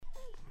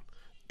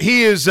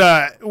He is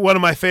one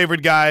of my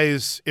favorite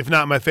guys, if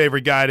not my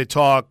favorite guy to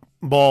talk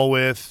ball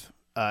with.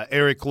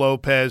 Eric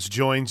Lopez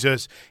joins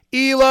us.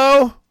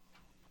 Elo,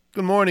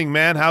 good morning,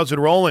 man. How's it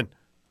rolling?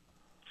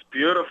 It's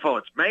beautiful.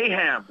 It's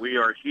mayhem. We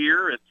are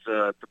here. It's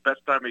the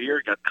best time of year.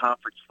 You got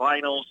conference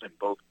finals in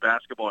both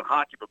basketball and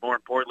hockey, but more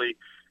importantly,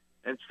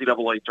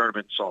 NCAA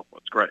tournament and softball.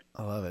 It's great.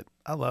 I love it.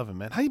 I love it,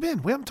 man. How you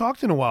been? We haven't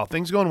talked in a while.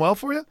 Things going well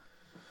for you?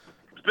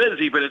 It's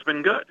busy, but it's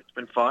been good. It's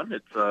been fun.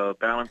 It's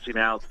balancing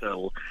out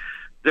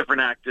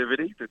different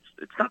activities.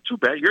 It's not too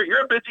bad.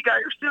 You're a busy guy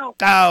yourself.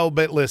 Oh,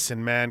 but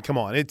listen, man, come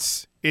on.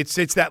 It's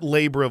that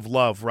labor of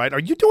love, right? Are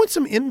you doing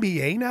some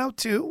NBA now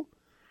too?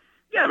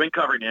 Yeah, I've been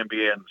covering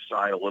NBA on the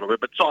side a little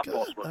bit, but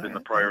softball's been the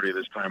priority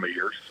this time of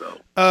year.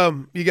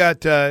 So, you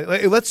got.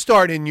 Let's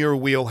start in your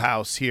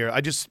wheelhouse here.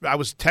 I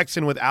was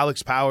texting with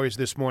Alex Powers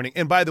this morning,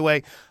 and by the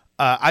way,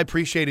 I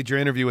appreciated your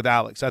interview with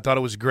Alex. I thought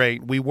it was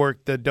great. We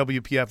worked the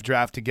WPF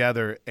draft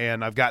together,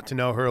 and I've got to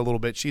know her a little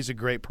bit. She's a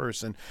great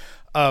person.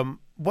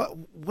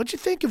 What'd you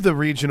think of the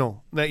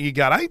regional that you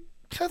got? I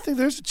think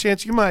there's a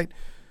chance you might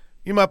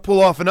pull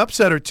off an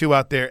upset or two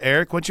out there,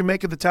 Eric. What'd you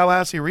make of the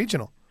Tallahassee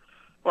regional?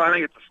 Well, I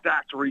think it's a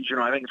stacked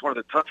regional. I think it's one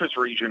of the toughest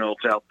regionals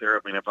out there. I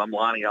mean, if I'm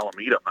Lonnie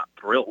Alameda, I'm not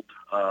thrilled.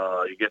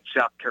 You get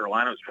South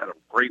Carolina, who's had a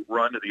great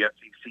run to the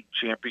SEC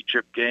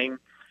championship game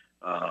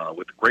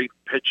with great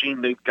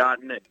pitching they've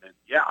gotten. And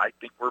yeah, I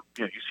think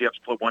UCF's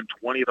played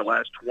 120 of the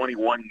last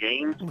 21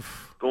 games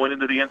going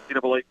into the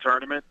NCAA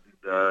tournament.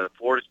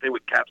 Florida State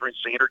with Catherine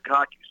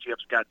Sandercock.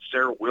 UCF's got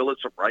Sarah Willis,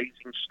 a rising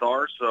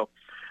star. So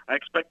I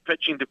expect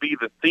pitching to be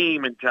the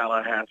theme in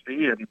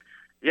Tallahassee. And,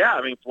 yeah,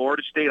 I mean,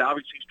 Florida State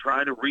obviously is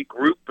trying to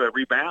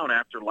rebound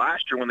after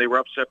last year when they were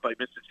upset by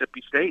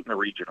Mississippi State in the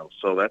regional.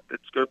 So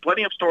that's good.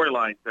 Plenty of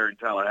storylines there in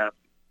Tallahassee.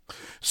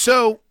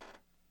 So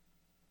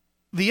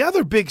the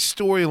other big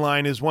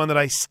storyline is one that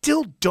I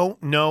still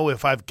don't know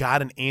if I've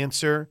got an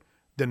answer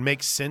that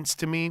makes sense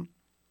to me.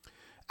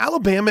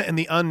 Alabama and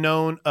the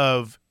unknown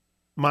of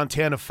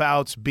Montana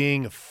Fouts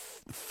being a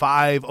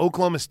 5,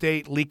 Oklahoma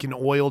State leaking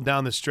oil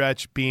down the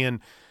stretch being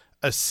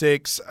a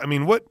 6. I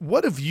mean,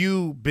 what have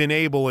you been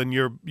able in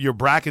your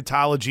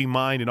bracketology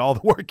mind and all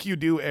the work you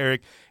do,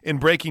 Eric, in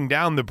breaking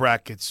down the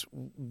brackets?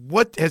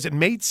 What has it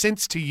made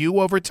sense to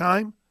you over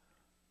time?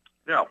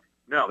 No.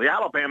 The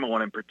Alabama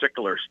one in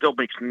particular still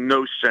makes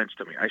no sense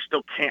to me. I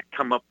still can't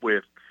come up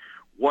with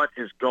what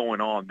is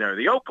going on there.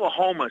 The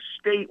Oklahoma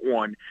State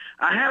one,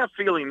 I had a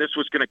feeling this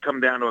was going to come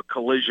down to a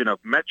collision of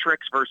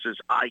metrics versus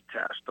eye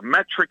test. The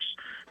metrics,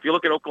 if you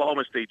look at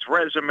Oklahoma State's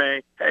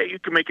resume, hey, you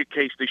can make a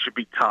case they should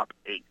be top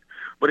 8.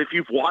 But if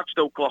you've watched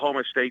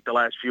Oklahoma State the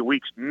last few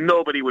weeks,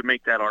 nobody would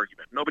make that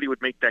argument. Nobody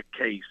would make that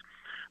case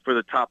for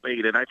the top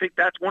 8. And I think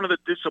that's one of the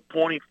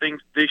disappointing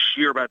things this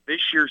year about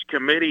this year's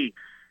committee,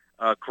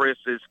 Chris,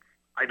 is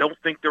I don't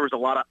think there was a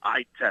lot of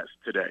eye tests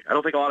today. I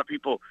don't think a lot of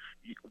people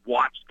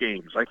watched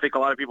games. I think a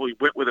lot of people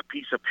went with a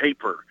piece of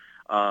paper.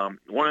 One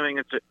of the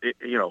things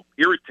that's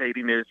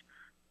irritating is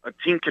a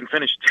team can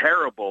finish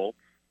terrible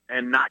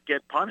and not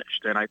get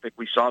punished. And I think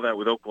we saw that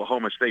with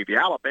Oklahoma State. The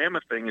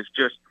Alabama thing is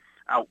just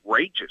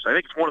outrageous. I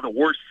think it's one of the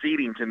worst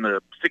seedings in the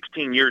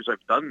 16 years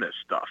I've done this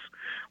stuff.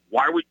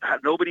 Why would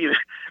nobody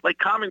like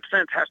common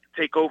sense has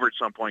to take over at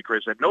some point,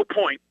 Chris? At no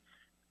point,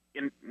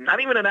 not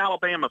even an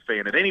Alabama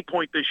fan at any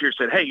point this year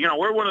said, hey,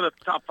 we're one of the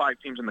top 5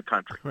 teams in the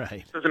country.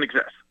 Right. It doesn't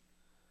exist.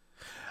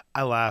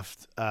 I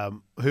laughed.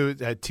 Who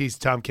had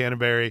teased Tom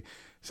Canterbury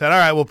said, all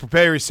right, well,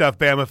 prepare yourself,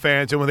 Bama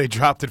fans. And when they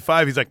dropped at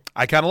 5, he's like,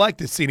 I kind of like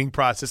this seeding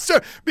process.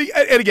 Sir,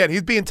 and again,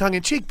 he's being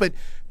tongue-in-cheek, but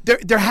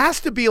there has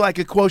to be like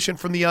a quotient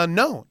from the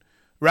unknown,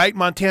 right?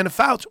 Montana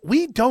Fouts.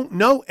 We don't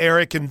know,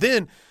 Eric. And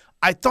then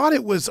I thought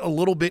it was a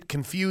little bit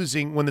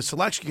confusing when the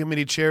selection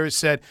committee chair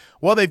said,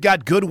 well, they've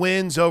got good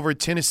wins over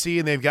Tennessee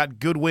and they've got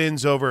good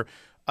wins over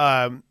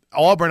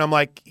Auburn. I'm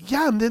like,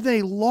 yeah, and then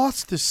they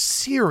lost the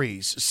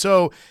series.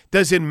 So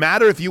does it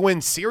matter if you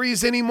win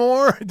series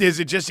anymore? Is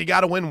it just you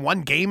got to win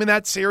one game in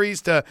that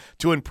series to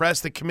impress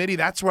the committee?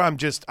 That's where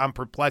I'm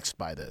perplexed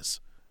by this.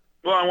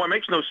 Well, and what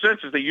makes no sense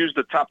is they use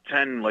the top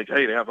 10, like,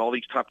 hey, they have all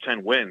these top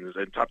 10 wins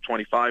and top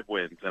 25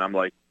 wins. And I'm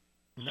like,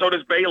 so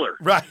does Baylor.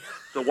 Right.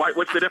 So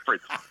what's the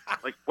difference?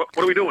 Like, what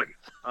are we doing?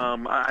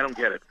 I don't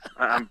get it.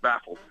 I'm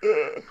baffled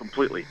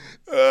completely.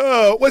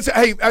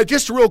 Hey,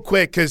 just real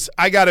quick, because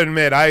I got to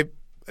admit,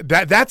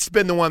 that's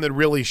been the one that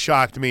really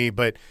shocked me.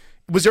 But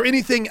was there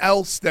anything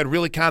else that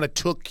really kind of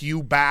took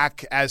you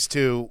back as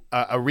to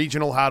a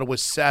regional, how it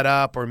was set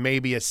up, or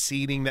maybe a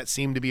seeding that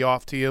seemed to be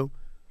off to you?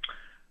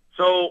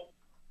 So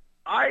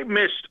I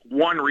missed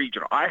one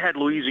regional. I had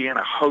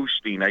Louisiana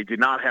hosting. I did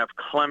not have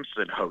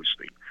Clemson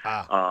hosting.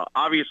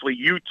 Obviously,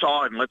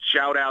 Utah, and let's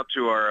shout out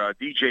to our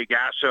DJ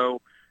Gasso,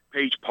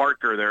 Paige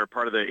Parker. They're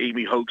part of the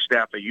Amy Hogue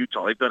staff at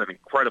Utah. They've done an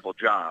incredible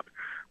job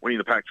winning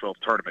the Pac-12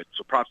 tournament,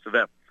 so props to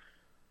them.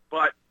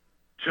 But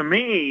to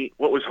me,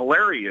 what was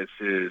hilarious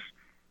is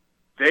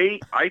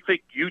I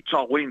think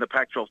Utah winning the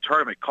Pac-12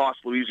 tournament cost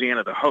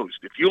Louisiana the host.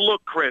 If you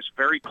look, Chris,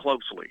 very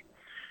closely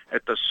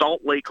at the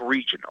Salt Lake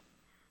Regional,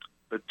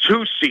 the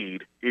 2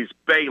 seed is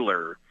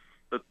Baylor.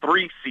 The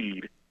 3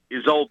 seed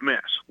is Ole Miss.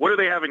 What do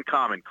they have in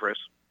common, Chris?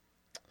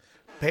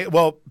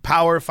 Well,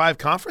 Power 5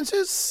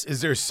 conferences?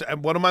 Is there?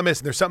 What am I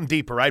missing? There's something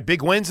deeper, right?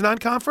 Big wins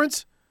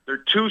non-conference? There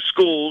are two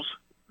schools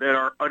that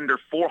are under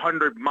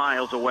 400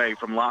 miles away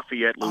from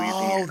Lafayette,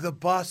 Louisiana. Oh, the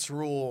bus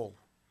rule.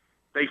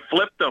 They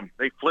flipped them.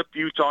 They flipped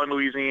Utah and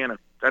Louisiana.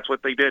 That's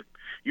what they did.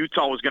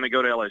 Utah was going to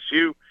go to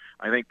LSU.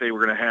 I think they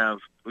were going to have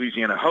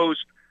Louisiana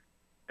host.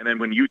 And then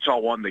when Utah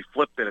won, they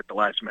flipped it at the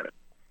last minute.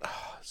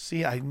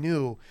 See, I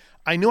knew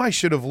I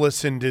should have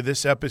listened to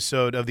this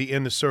episode of the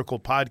In the Circle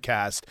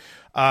podcast.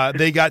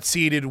 They got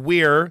seeded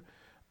where?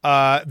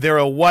 They're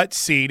a what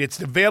seed? It's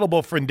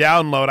available for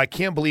download. I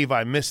can't believe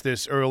I missed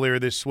this earlier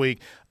this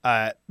week.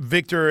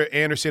 Victor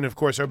Anderson, of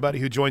course, our buddy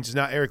who joins us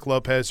now, Eric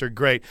Lopez, are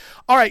great.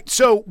 All right,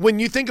 so when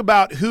you think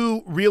about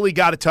who really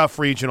got a tough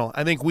regional,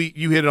 I think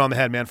you hit it on the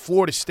head, man.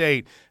 Florida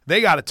State, they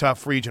got a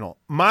tough regional.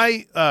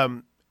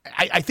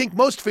 I think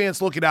most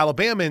fans look at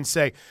Alabama and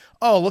say,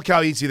 oh, look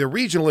how easy the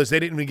regional is. They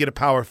didn't even get a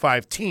Power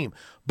 5 team.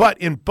 But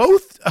in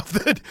both of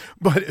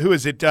who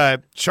is it,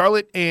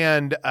 Charlotte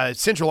and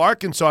Central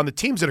Arkansas, and the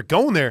teams that are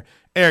going there,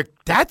 Eric,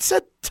 that's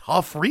a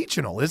tough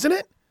regional, isn't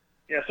it?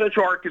 Yeah,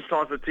 Central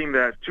Arkansas is a team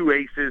that has two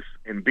aces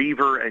in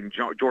Beaver and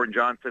Jordan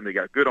Johnson. They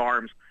got good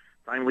arms,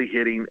 timely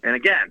hitting. And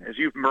again, as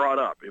you've brought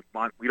up,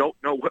 we don't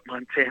know what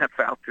Montana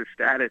Foul's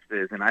status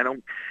is, and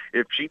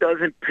if she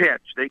doesn't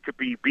pitch, they could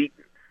be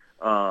beaten.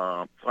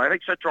 So I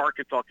think Central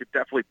Arkansas could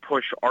definitely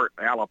push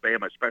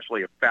Alabama,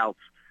 especially if Fouts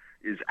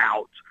is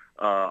out.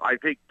 I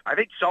think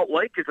Salt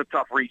Lake is a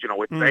tough regional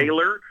with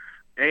Baylor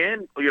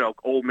and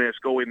Ole Miss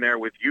going there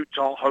with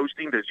Utah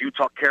hosting. Does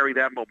Utah carry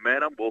that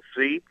momentum? We'll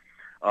see.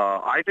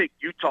 I think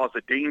Utah's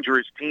a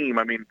dangerous team.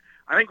 I mean,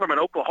 I think from an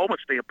Oklahoma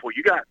standpoint,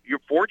 you're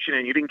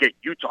fortunate you didn't get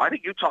Utah. I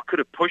think Utah could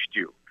have pushed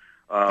you.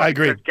 I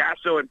agree.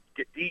 Gasso and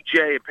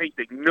DJ and Payne,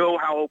 they know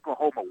how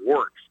Oklahoma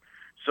works.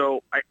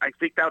 So I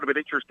think that would have been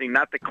interesting.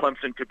 Not that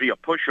Clemson could be a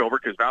pushover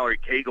because Valerie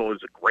Cagle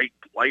is a great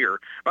player.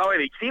 By the way,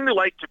 they seem to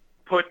like to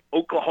put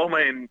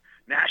Oklahoma in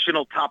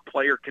national top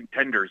player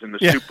contenders in the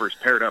Supers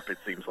paired up, it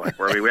seems like.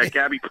 Where we had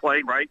Gabby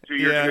Plain, right? 2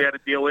 years ago we had to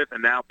deal with,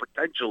 and now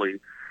potentially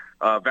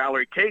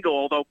Valerie Cagle,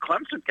 although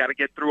Clemson's got to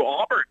get through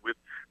Auburn with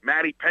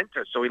Maddie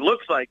Penta. So he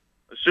looks like,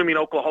 assuming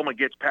Oklahoma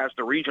gets past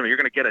the regional, you're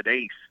going to get an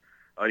ace.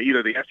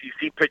 Either the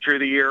SEC Pitcher of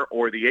the Year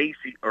or the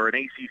an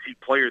ACC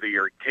Player of the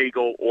Year,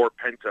 Cagle or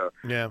Penta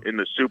in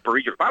the Super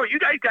Regional. By the way, you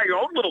guys got your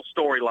own little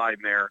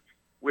storyline there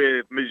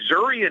with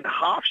Missouri and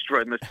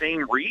Hofstra in the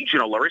same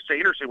regional. Larissa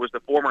Anderson was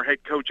the former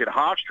head coach at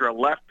Hofstra,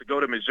 left to go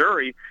to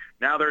Missouri.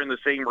 Now they're in the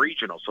same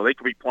regional, so they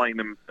could be playing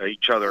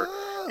each other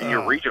in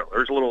your regional.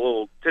 There's a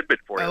little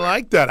tidbit for you. I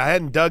like that. I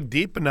hadn't dug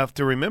deep enough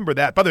to remember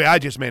that. By the way, I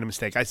just made a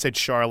mistake. I said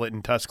Charlotte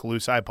and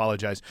Tuscaloosa. I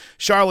apologize.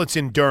 Charlotte's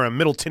in Durham.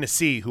 Middle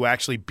Tennessee, who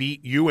actually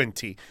beat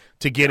UNT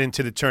to get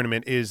into the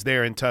tournament, is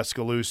there in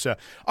Tuscaloosa.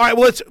 All right,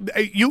 well,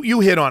 you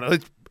hit on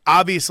it.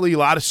 Obviously, a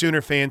lot of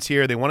Sooner fans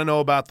here. They want to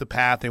know about the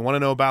path. They want to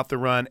know about the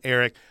run.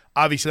 Eric,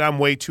 obviously, I'm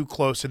way too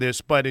close to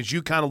this, but as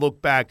you kind of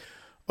look back,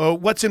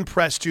 what's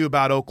impressed you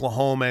about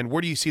Oklahoma, and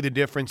where do you see the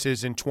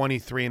differences in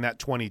 23 and that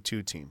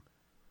 22 team?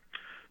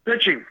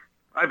 Pitching.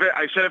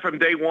 I said it from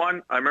day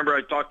one. I remember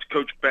I talked to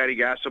Coach Patty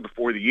Gasso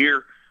before the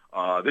year.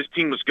 This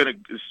team was going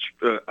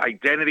to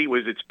identity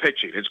was its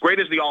pitching. As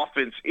great as the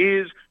offense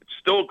is, it's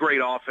still a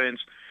great offense.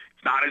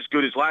 It's not as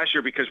good as last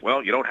year because,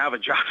 well, you don't have a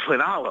Jocelyn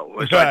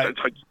Alo. It's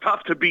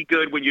tough to be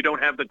good when you don't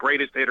have the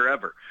greatest hitter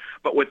ever.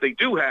 But what they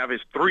do have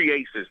is three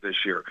aces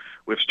this year.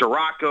 With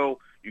Storako,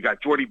 you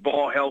got Jordy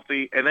Ball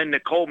healthy, and then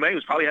Nicole May,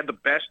 who's probably had the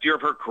best year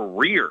of her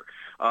career.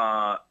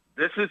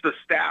 This is the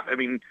staff. I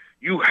mean,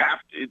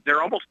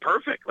 they're almost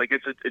perfect. Like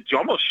it's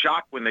almost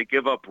shocked when they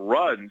give up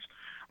runs.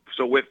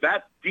 So with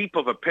that deep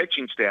of a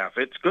pitching staff,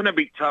 it's going to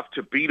be tough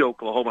to beat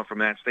Oklahoma from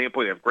that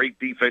standpoint. They have great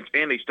defense,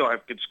 and they still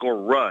can score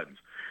runs.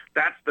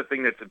 That's the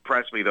thing that's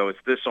impressed me, though. It's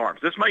this arms.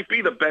 This might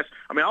be the best.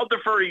 I mean, I'll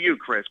defer to you,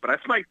 Chris, but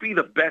this might be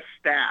the best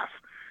staff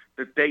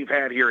that they've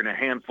had here in a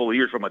handful of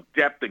years from a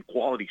depth and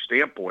quality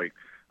standpoint.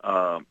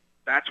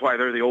 That's why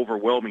they're the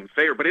overwhelming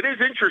favorite. But it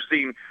is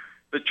interesting.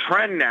 The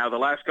trend now, the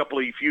last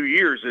few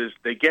years, is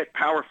they get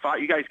Power 5.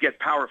 You guys get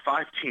Power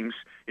 5 teams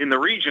in the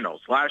regionals.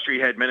 Last year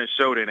you had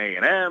Minnesota and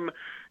A&M.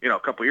 A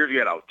couple of years you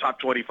had a top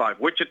 25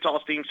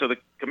 Wichita team. So the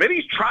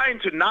committee's trying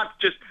to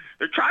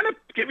they're trying to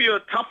give you a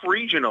tough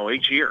regional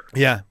each year.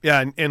 Yeah.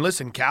 And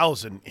listen,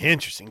 Cal's an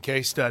interesting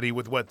case study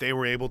with what they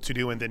were able to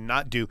do and then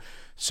not do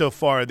so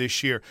far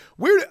this year.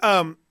 Where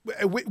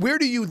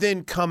do you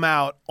then come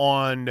out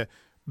on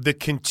the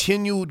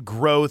continued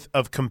growth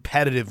of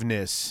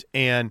competitiveness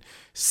and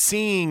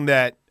seeing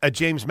that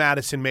James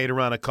Madison made a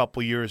run a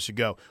couple years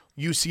ago,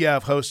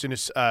 UCF hosting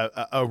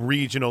a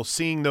regional,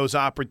 seeing those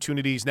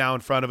opportunities now in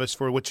front of us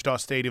for Wichita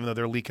State, even though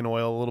they're leaking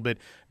oil a little bit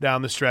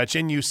down the stretch,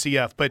 in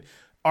UCF. But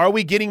are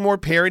we getting more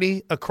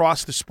parity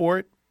across the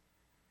sport?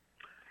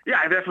 Yeah,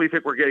 I definitely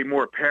think we're getting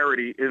more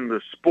parity in the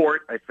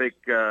sport. I think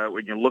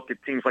when you look at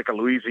teams like a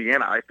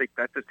Louisiana, I think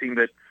that's a team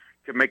that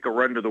can make a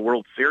run to the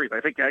World Series.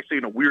 I think actually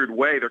in a weird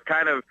way, they're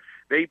kind of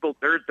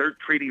they're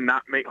treating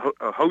not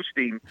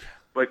hosting,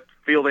 but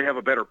feel they have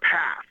a better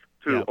path.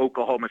 to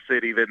Oklahoma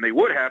City than they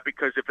would have,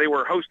 because if they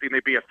were hosting,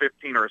 they'd be a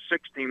 15 or a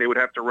 16. They would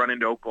have to run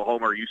into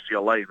Oklahoma or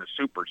UCLA in the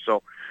Super.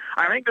 So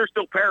I think there's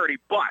still parity,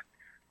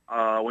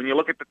 but when you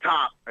look at the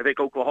top, I think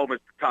Oklahoma's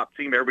the top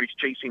team. Everybody's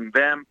chasing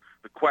them.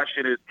 The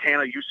question is, can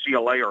a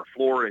UCLA or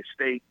Florida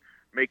State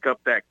make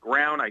up that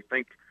ground? I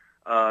think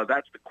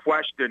that's the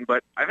question.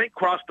 But I think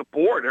across the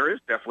board, there is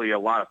definitely a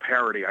lot of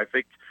parity.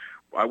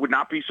 I would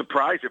not be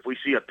surprised if we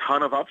see a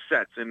ton of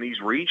upsets in these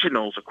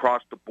regionals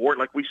across the board,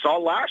 like we saw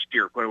last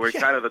year, where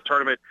kind of the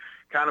tournament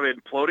kind of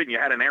imploded. And you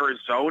had an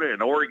Arizona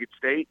and Oregon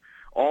State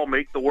all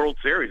make the World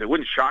Series. It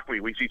wouldn't shock me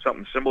if we see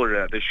something similar to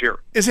that this year.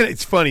 Isn't it?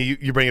 It's funny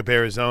you bring up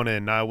Arizona,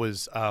 and I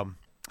was I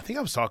think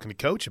I was talking to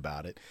Coach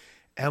about it,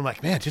 and I'm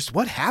like, man, just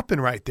what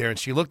happened right there? And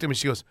she looked at me and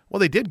she goes, well,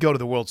 they did go to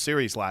the World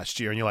Series last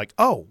year, and you're like,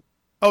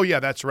 Oh,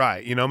 yeah, that's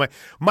right. You know,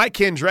 Mike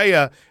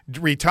Candrea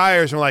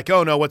retires, and we're like,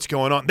 oh, no, what's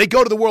going on? They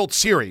go to the World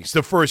Series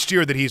the first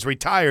year that he's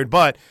retired,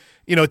 but,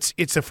 you know,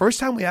 it's the first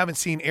time we haven't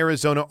seen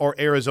Arizona or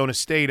Arizona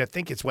State. I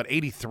think it's,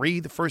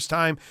 83 the first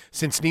time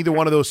since neither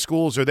one of those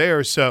schools are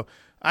there. So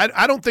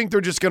I don't think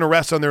they're just going to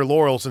rest on their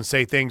laurels and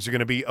say things are going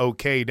to be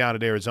okay down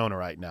at Arizona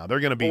right now.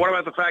 They're going to be. Well, what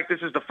about the fact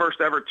this is the first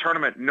ever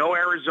tournament? No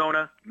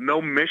Arizona,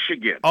 no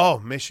Michigan. Oh,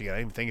 Michigan. I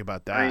didn't even think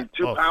about that. I mean,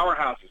 two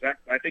powerhouses.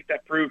 I think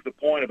that proves the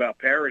point about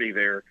parity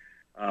there.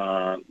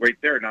 Right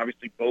there, and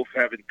obviously both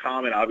have in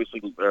common,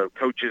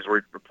 coaches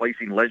were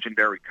replacing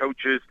legendary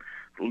coaches,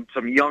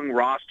 some young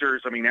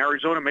rosters. I mean,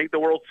 Arizona made the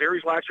World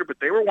Series last year, but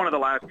they were one of the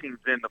last teams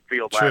in the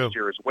field last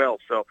year as well.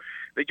 So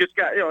they just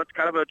got, it's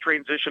kind of a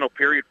transitional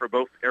period for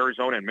both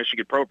Arizona and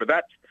Michigan Pro. But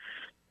that's,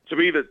 to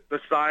me, the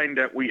sign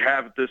that we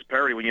have this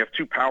parity. When you have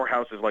two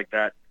powerhouses like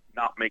that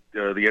not make the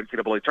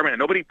NCAA tournament, and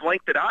nobody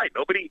blinked an eye.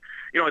 Nobody,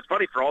 it's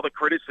funny, for all the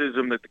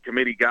criticism that the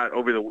committee got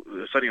over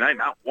the Sunday night,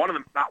 not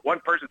one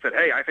person said,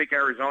 hey, I think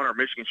Arizona or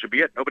Michigan should be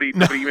it. Nobody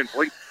even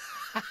blinked.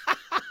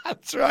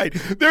 That's right.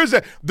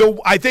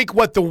 I think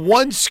the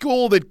one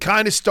school that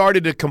kind of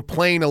started to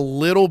complain a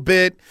little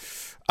bit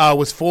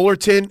was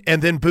Fullerton,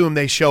 and then boom,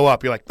 they show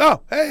up. You're like,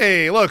 oh,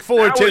 hey, look,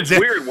 Fullerton's that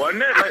was weird,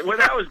 wasn't it? Well,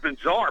 that was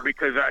bizarre,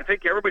 because I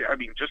think everybody,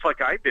 just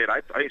like I did,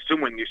 I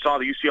assume when you saw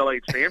the UCLA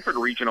and Stanford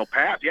regional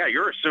pass,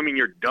 you're assuming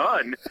you're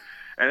done,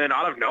 and then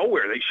out of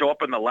nowhere, they show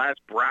up in the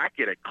last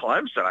bracket at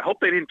Clemson. I hope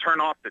they didn't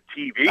turn off the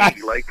TV,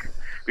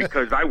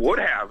 because I would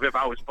have if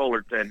I was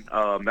Fullerton.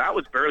 That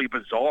was fairly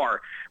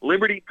bizarre.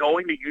 Liberty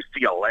going to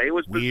UCLA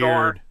was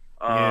bizarre. Weird.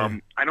 Yeah.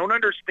 I don't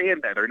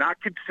understand that. They're not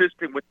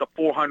consistent with the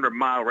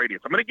 400-mile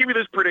radius. I'm going to give you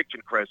this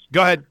prediction, Chris.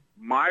 Go ahead.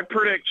 My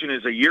prediction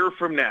is a year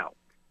from now,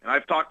 and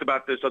I've talked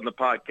about this on the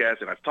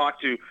podcast, and I've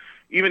talked to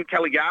even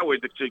Kelly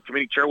Goward, the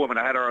committee chairwoman.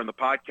 I had her on the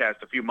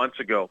podcast a few months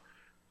ago.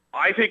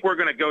 I think we're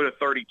going to go to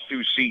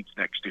 32 seats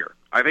next year.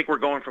 I think we're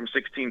going from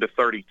 16 to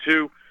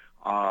 32.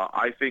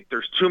 I think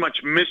there's too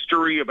much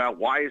mystery about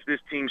why is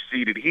this team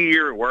seated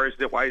here, why is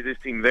this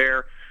team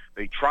there.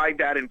 They tried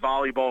that in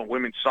volleyball and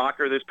women's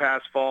soccer this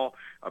past fall.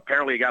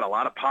 Apparently, it got a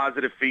lot of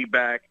positive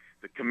feedback.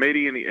 The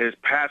committee has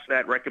passed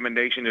that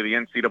recommendation to the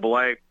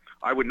NCAA.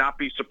 I would not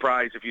be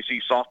surprised if you see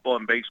softball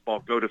and baseball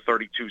go to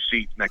 32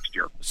 seats next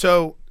year.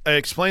 So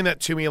explain that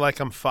to me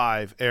like I'm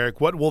 5, Eric.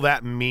 What will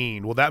that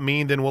mean? Will that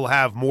mean then we'll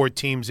have more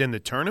teams in the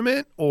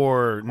tournament,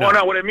 or no? Well,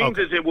 no. What it means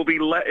is it will be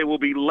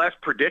less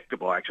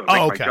predictable. Actually,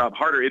 make my job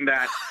harder in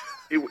that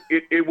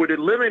it would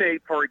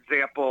eliminate, for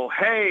example,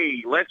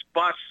 hey, let's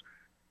bus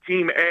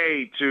Team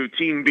A to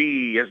Team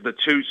B as the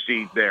 2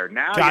 seed there.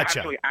 Now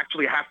Gotcha. You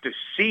actually have to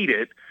seed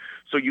it,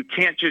 so you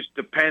can't just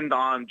depend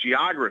on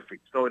geography.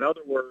 So in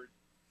other words,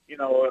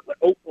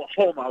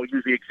 Oklahoma, I'll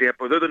use the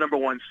example, they're the number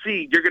 1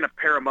 seed. You're going to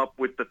pair them up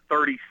with the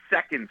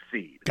 32nd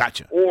seed.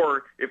 Gotcha.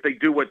 Or if they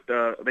do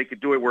they could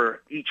do it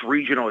where each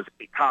regional is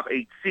top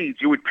 8 seeds,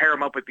 you would pair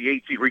them up with the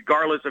 8 seed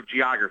regardless of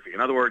geography.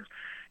 In other words,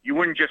 you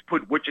wouldn't just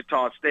put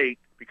Wichita State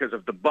because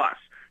of the bus.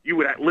 You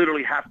would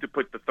literally have to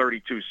put the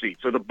 32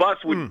 seats. So the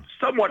bus would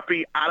somewhat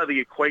be out of the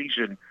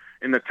equation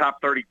in the top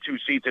 32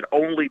 seats and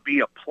only be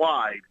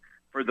applied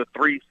for the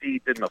 3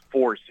 seeds and the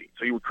 4 seeds.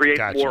 So you would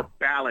create more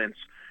balance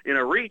in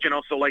a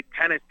regional. So like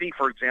Tennessee,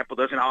 for example,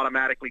 doesn't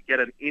automatically get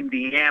an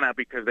Indiana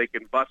because they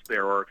can bus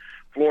there, or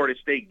Florida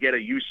State get a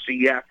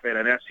UCF and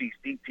an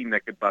SEC team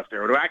that could bus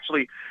there. It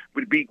actually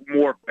would be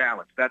more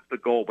balanced. That's the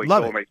goal by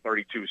going by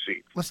 32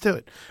 seats. Let's do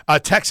it.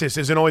 Texas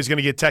isn't always going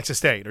to get Texas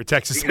State or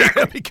Texas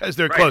State because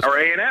they're close. Or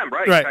A&M,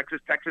 right.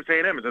 Texas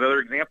A&M is another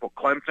example.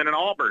 Clemson and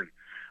Auburn,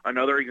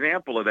 another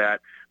example of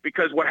that.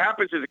 Because what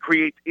happens is it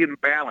creates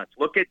imbalance.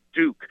 Look at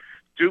Duke.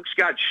 Duke's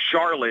got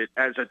Charlotte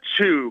as a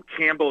 2,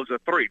 Campbell as a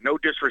 3. No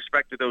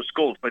disrespect to those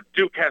schools, but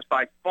Duke has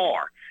by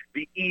far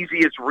the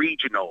easiest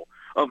regional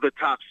of the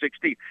top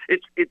 16.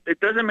 It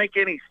doesn't make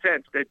any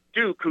sense that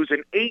Duke, who's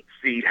an 8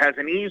 seed, has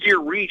an easier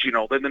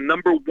regional than the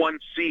number 1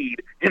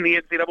 seed in the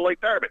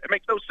NCAA tournament. It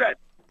makes no sense.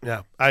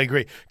 Yeah, I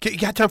agree. You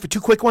got time for 2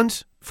 quick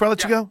ones before I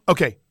let you go?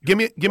 Okay, give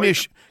me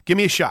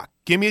a shock.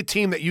 Give me a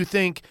team that you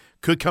think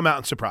could come out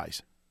and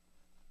surprise.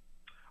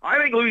 I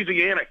think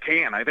Louisiana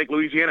can. I think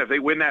Louisiana, if they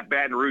win that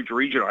Baton Rouge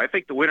regional, I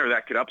think the winner of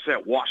that could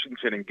upset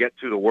Washington and get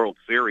to the World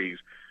Series.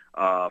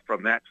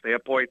 from that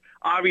standpoint.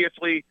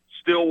 Obviously,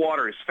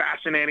 Stillwater is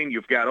fascinating.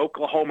 You've got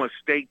Oklahoma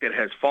State that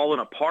has fallen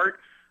apart,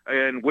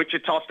 and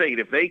Wichita State.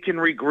 If they can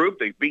regroup,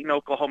 they've beaten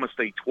Oklahoma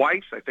State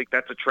twice. I think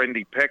that's a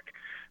trendy pick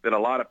that a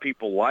lot of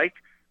people like.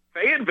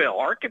 Fayetteville,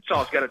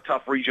 Arkansas's got a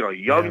tough regional.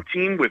 Young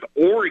team with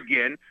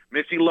Oregon.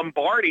 Missy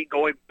Lombardi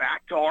going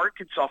back to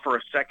Arkansas for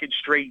a second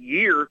straight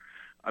year.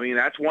 I mean,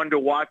 that's one to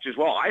watch as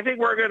well. I think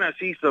we're going to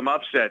see some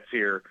upsets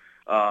here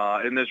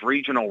in this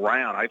regional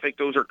round. I think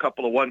those are a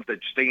couple of ones that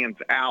stands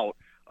out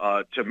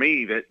to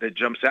me that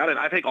jumps out. And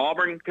I think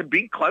Auburn could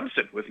beat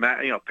Clemson with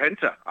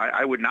Penta.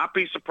 I would not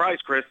be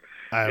surprised, Chris,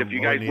 if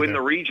you guys win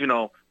the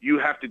regional, you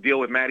have to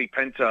deal with Maddie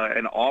Penta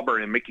and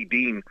Auburn and Mickey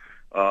Dean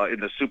in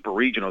the super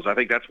regionals. I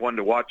think that's one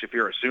to watch if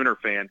you're a Sooner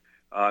fan.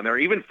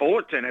 Even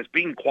Fullerton has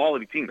beaten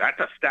quality teams. That's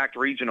a stacked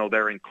regional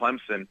there in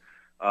Clemson.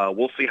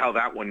 We'll see how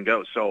that one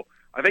goes. So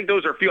I think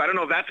those are a few. I don't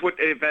know if that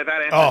answers that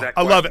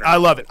question. I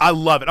love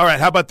it. All right,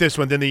 how about this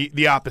one? Then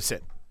the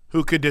opposite.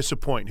 Who could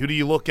disappoint? Who do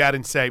you look at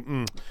and say,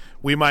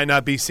 we might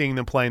not be seeing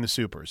them play in the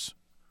supers?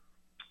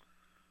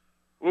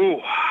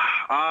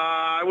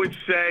 I would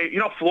say,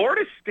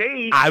 Florida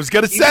State. I was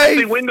going to say. If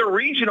they win the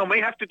regional, may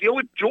have to deal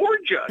with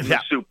Georgia in the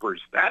supers.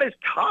 That is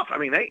tough. I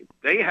mean,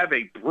 they have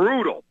a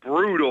brutal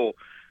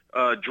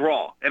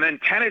draw. And then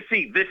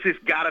Tennessee, this has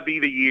got to be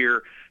the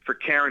year for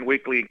Karen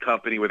Wickley and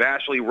company with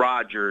Ashley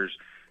Rogers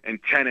and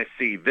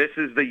Tennessee. This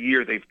is the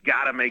year they've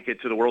got to make it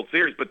to the World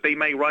Series, but they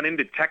may run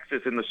into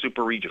Texas in the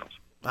super regionals.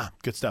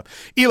 Good stuff.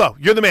 Elo,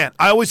 you're the man.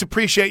 I always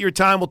appreciate your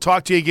time. We'll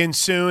talk to you again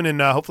soon,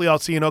 and hopefully I'll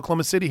see you in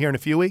Oklahoma City here in a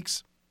few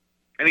weeks.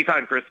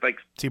 Anytime, Chris.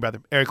 Thanks. See you,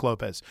 brother. Eric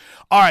Lopez.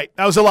 All right,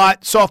 that was a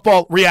lot.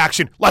 Softball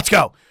reaction. Let's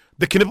go.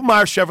 The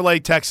Knippelmeyer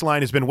Chevrolet text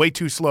line has been way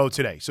too slow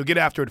today, so get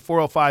after it at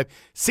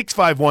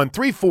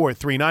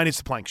 405-651-3439. It's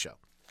the Plank Show.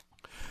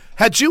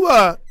 Had you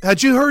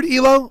heard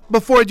Elo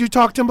before? Had you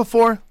talked to him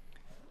before?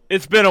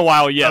 It's been a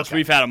while, yes. Okay.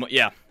 We've had him,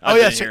 yeah.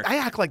 So I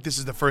act like this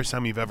is the first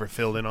time you've ever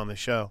filled in on the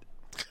show.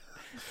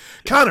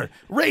 Connor,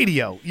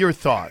 radio, your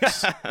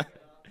thoughts.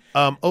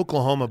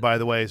 Oklahoma, by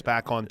the way, is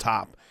back on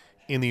top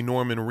in the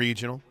Norman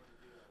Regional.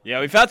 Yeah,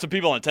 we've had some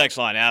people on the text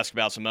line ask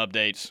about some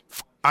updates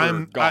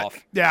for golf.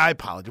 I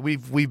apologize.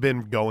 We've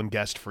been going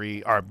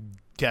guest-free, or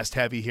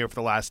guest-heavy here for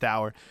the last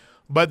hour.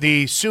 But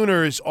the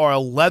Sooners are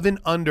 11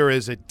 under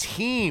as a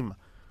team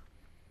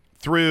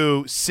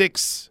through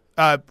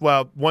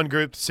one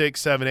group,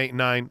 6, 7, 8,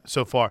 9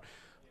 so far.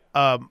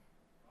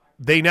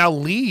 They now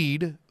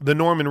lead the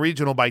Norman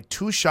Regional by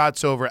 2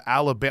 shots over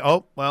Alabama.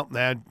 Oh, well,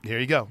 here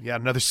you go. Yeah,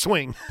 another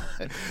swing.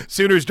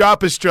 Sooners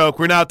drop a stroke.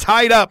 We're now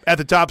tied up at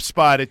the top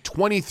spot at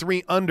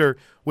 23 under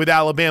with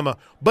Alabama.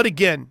 But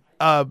again,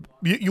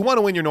 you want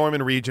to win your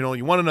Norman Regional.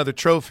 You want another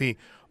trophy,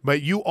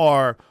 but you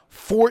are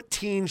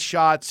 14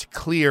 shots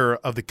clear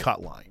of the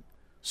cut line.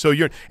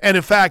 And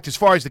in fact, as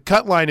far as the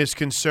cut line is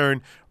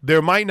concerned,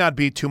 there might not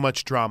be too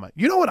much drama.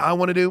 You know what I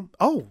want to do?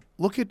 Oh,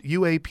 look at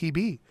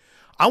UAPB.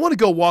 I want to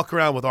go walk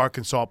around with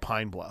Arkansas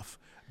Pine Bluff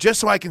just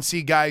so I can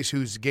see guys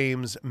whose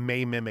games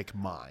may mimic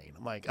mine.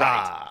 I'm like,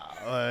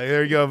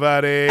 here you go,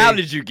 buddy. How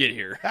did you get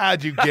here?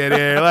 How'd you get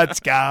here?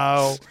 Let's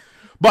go.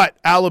 But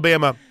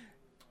Alabama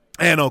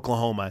and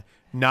Oklahoma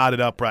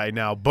knotted up right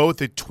now, both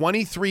at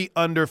 23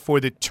 under for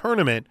the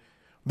tournament.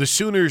 The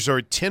Sooners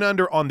are 10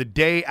 under on the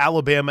day.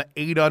 Alabama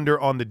 8 under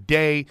on the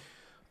day.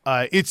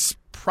 It's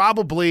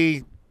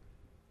probably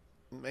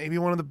maybe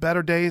one of the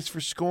better days for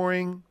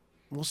scoring.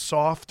 A little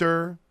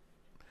softer.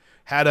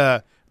 Had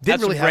a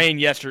rain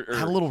yesterday.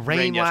 Had a little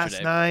rain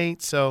last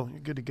night, so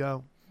you're good to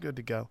go. Good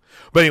to go.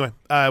 But anyway,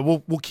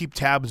 we'll keep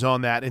tabs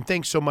on that. And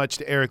thanks so much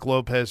to Eric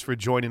Lopez for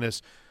joining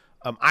us.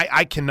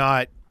 I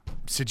cannot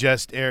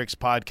suggest Eric's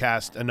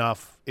podcast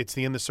enough. It's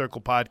the In the Circle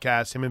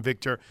podcast. Him and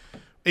Victor.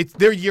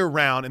 They're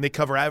year-round, and they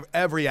cover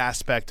every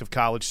aspect of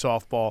college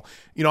softball.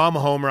 I'm a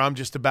homer. I'm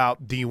just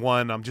about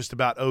D1. I'm just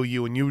about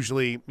OU, and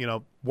usually,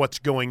 what's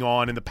going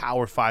on in the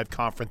Power 5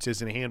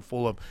 conferences and a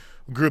handful of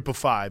Group of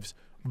Fives.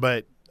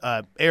 But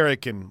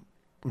Eric and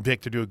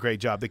Victor do a great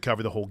job. They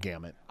cover the whole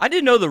gamut. I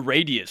didn't know the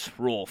radius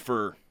rule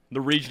for the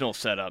regional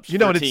setups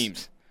for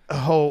teams.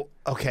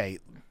 Okay.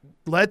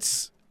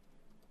 Let's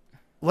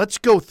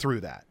go through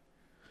that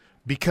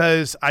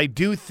because I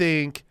do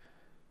think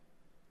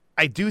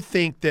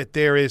that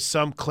there is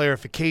some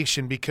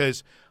clarification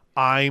because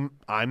I'm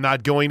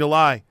not going to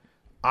lie.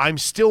 I'm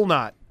still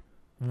not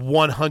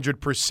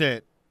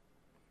 100%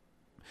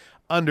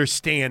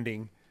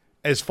 understanding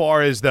as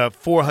far as the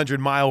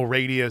 400-mile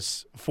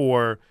radius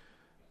for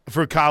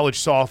college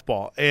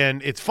softball.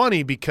 And it's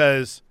funny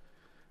because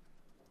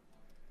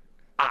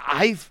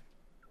I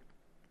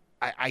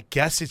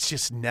guess it's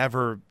just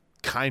never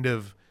kind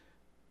of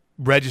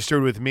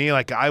registered with me.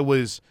 Like I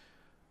was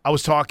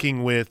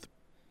talking with,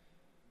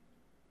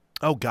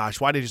 oh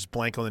gosh, why did I just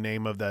blank on the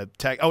name of the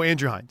tech? Oh,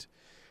 Andrew Hines.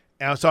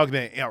 And I was talking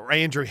to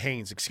Andrew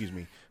Haynes, excuse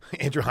me.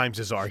 Andrew Hines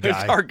is our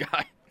guy. He's our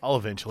guy. I'll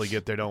eventually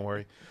get there, don't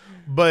worry.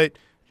 But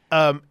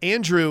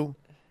Andrew,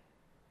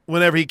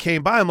 whenever he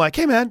came by, I'm like,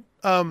 hey, man,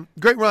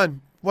 great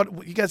run.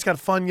 What you guys got a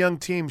fun young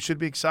team. Should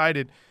be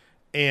excited.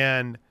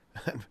 And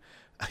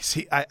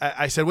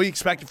I said, what are you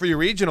expecting for your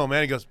regional,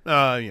 man? He goes,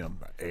 A&M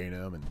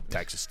and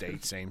Texas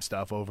State, same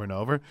stuff over and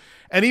over.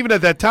 And even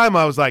at that time,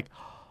 I was like,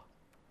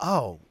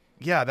 oh,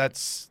 yeah,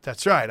 that's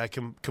right. I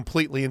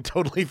completely and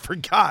totally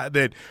forgot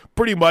that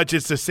pretty much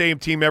it's the same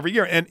team every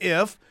year. And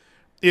if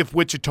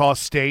Wichita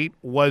State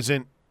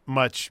wasn't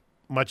much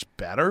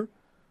better,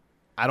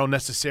 I don't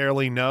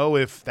necessarily know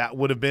if that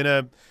would have been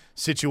a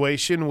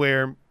situation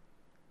where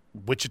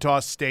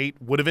Wichita State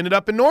would have ended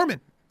up in Norman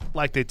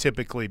like they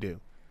typically do.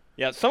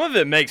 Yeah, some of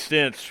it makes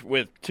sense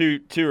with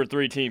two or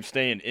three teams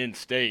staying in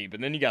state, but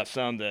then you got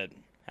some that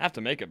have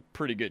to make a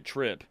pretty good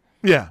trip.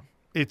 Yeah,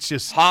 it's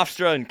just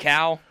Hofstra and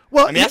Cal.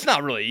 Well, I mean, that's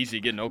not really easy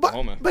getting to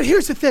Oklahoma. But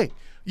here's the thing.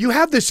 You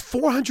have this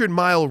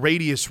 400-mile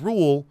radius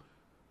rule,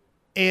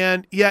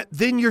 and yet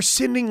then you're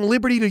sending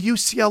Liberty to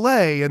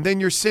UCLA, and then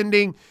you're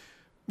sending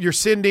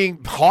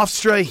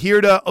Hofstra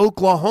here to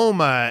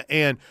Oklahoma,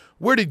 and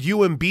where did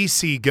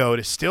UMBC go?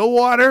 To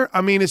Stillwater? I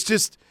mean, it's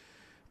just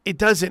it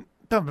doesn't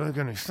make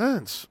any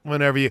sense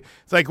whenever you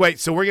 – it's like, wait,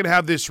 so we're going to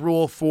have this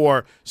rule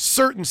for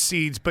certain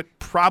seeds, but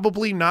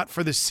probably not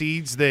for the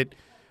seeds that,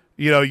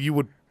 you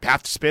would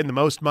have to spend the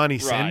most money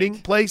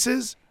sending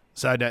places?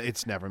 So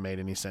it's never made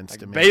any sense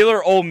to me.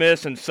 Baylor, Ole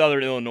Miss, and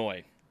Southern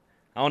Illinois.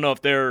 I don't know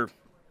if they're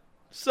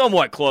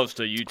somewhat close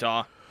to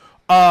Utah.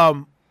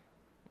 Well,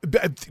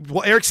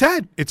 Eric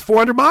said it's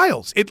 400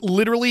 miles. It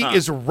literally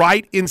is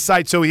right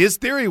inside. So his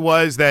theory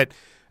was that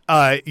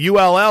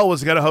ULL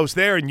was going to host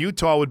there and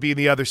Utah would be in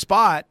the other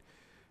spot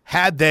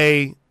had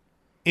they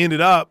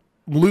ended up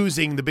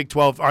losing the Big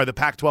 12 or the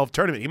Pac-12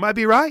 tournament. He might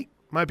be right.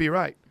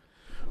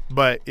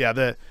 But, yeah,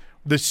 the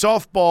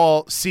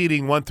softball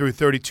seeding 1 through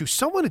 32,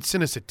 someone had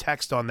sent us a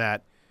text on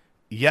that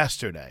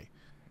yesterday,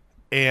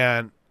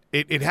 and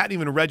it hadn't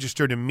even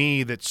registered to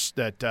me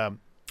that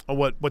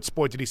what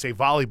sport did he say?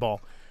 Volleyball.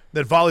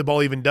 That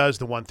volleyball even does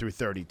the 1 through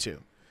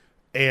 32.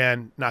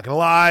 And not going to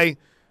lie,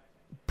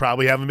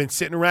 probably haven't been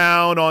sitting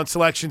around on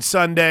Selection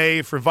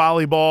Sunday for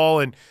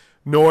volleyball, and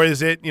nor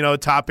is it, a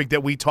topic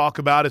that we talk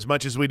about as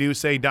much as we do,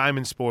 say,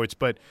 diamond sports.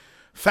 But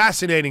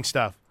fascinating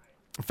stuff.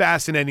 And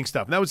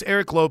that was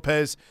Eric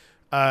Lopez.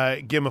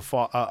 Give him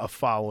a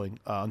following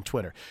on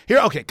Twitter. Here,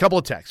 okay, couple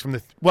of texts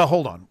from well,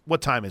 hold on.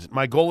 What time is it?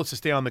 My goal is to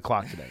stay on the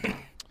clock today.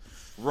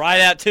 Right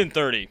at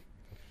 10:30.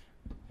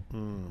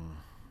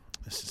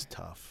 This is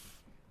tough.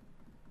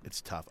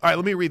 It's tough. All right,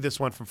 let me read this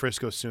one from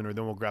Frisco Sooner,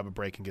 then we'll grab a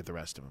break and get the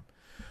rest of them.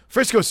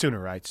 Frisco Sooner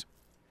writes,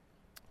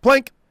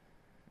 Plank,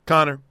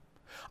 Connor,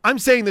 I'm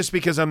saying this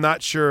because I'm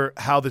not sure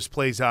how this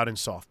plays out in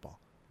softball,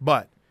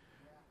 but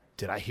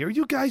did I hear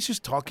you guys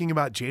just talking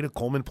about Jada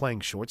Coleman playing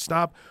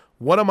shortstop?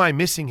 What am I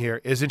missing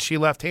here? Isn't she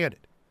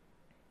left-handed?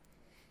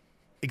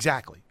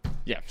 Exactly.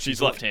 Yeah,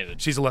 she's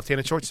left-handed. She's a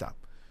left-handed shortstop.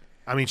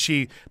 I mean,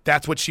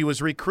 that's what she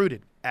was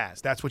recruited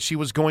as. That's what she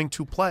was going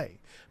to play.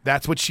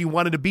 That's what she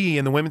wanted to be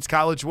in the Women's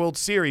College World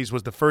Series,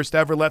 was the first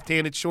ever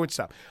left-handed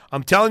shortstop.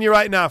 I'm telling you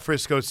right now,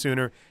 Frisco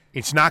Sooner,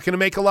 it's not going to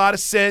make a lot of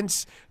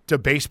sense to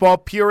baseball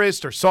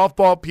purists or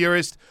softball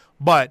purists,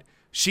 but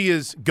she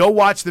is – go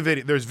watch the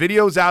video. There's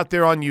videos out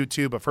there on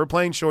YouTube of her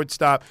playing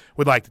shortstop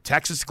with, like, the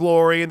Texas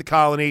Glory and the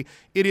Colony.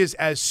 It is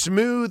as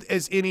smooth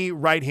as any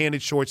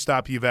right-handed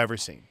shortstop you've ever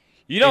seen.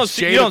 You don't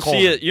see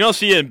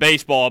it in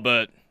baseball,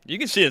 but – you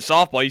can see it in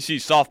softball. You see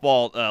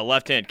softball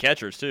left-hand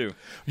catchers too.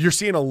 You're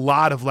seeing a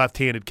lot of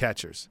left-handed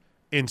catchers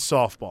in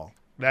softball.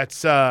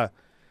 That's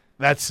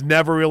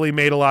never really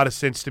made a lot of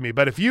sense to me.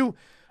 But I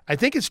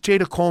think it's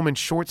Jada Coleman,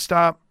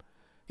 shortstop.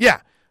 Yeah.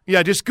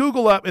 Just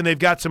Google up, and they've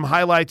got some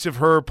highlights of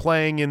her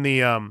playing in the.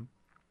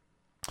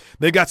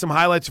 They've got some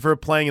highlights of her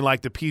playing in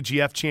like the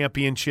PGF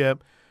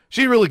Championship.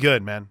 She's really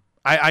good, man.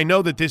 I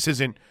know that this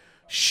isn't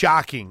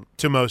shocking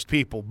to most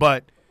people,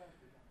 but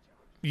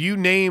you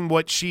name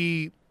what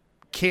she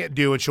can't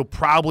do, and she'll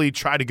probably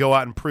try to go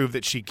out and prove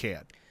that she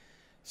can.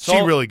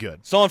 She's really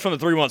good. Someone from the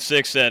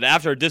 316 said,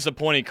 after a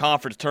disappointing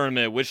conference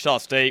tournament, Wichita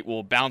State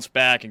will bounce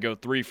back and go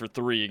 3 for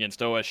 3 against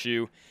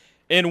OSU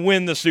and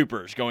win the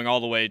Supers, going all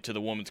the way to the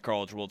Women's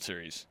College World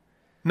Series.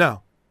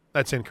 No,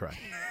 that's incorrect.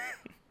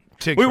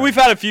 We've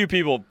had a few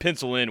people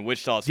pencil in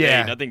Wichita State.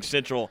 Yeah. I think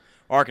Central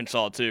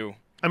Arkansas, too.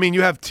 I mean,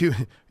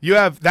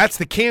 that's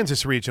the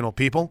Kansas regional,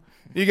 people.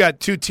 You got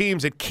two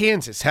teams that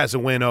Kansas has a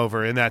win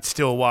over in that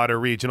Stillwater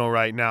regional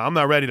right now. I'm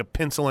not ready to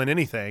pencil in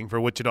anything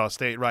for Wichita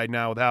State right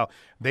now with how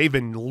they've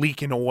been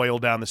leaking oil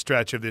down the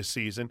stretch of this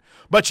season.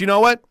 But you know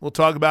what? We'll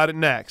talk about it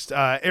next.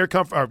 Knippen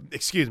Mile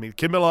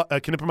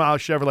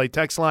Chevrolet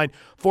text line,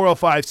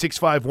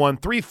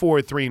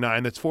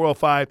 405-651-3439. That's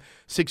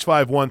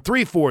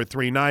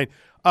 405-651-3439.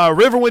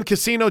 Riverwind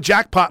Casino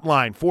jackpot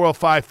line,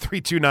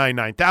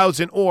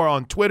 405-329-9000, or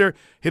on Twitter,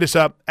 hit us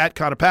up at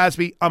Connor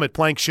Pasby. I'm at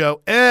Plank Show.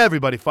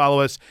 Everybody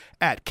follow us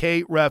at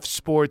KREF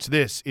Sports.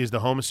 This is the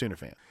home of Sooner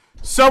fan.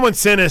 Someone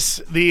sent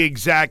us the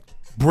exact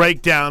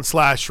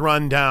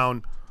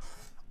breakdown/rundown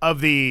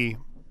of the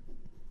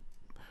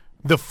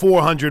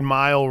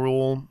 400-mile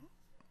rule.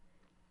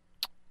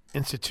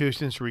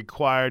 Institutions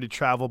required to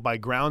travel by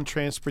ground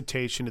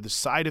transportation to the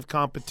site of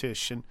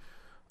competition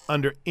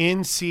under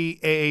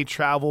NCAA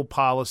travel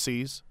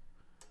policies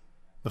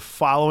The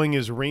following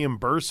is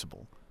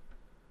reimbursable.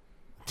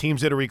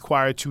 Teams that are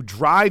required to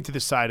drive to the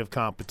site of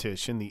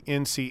competition, the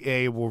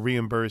NCAA will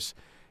reimburse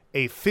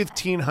a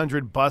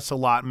 $1,500 bus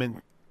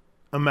allotment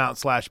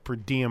amount / per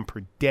diem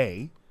per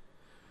day.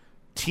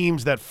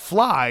 Teams that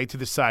fly to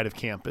the site of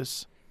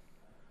campus,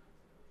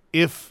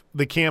 if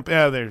the camp,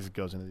 there it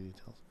goes into the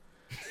details.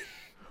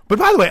 But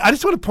by the way, I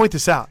just want to point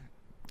this out.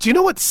 Do you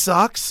know what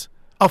sucks?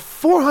 A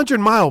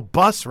 400-mile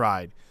bus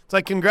ride. It's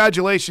like,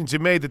 congratulations, you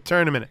made the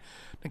tournament.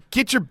 Now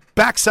get your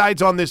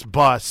backsides on this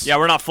bus. Yeah,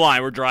 we're not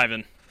flying, we're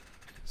driving.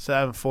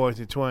 7,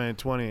 14, 20,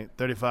 20,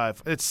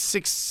 35. It's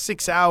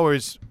six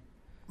hours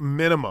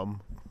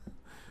minimum,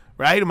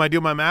 right? Am I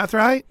doing my math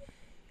right?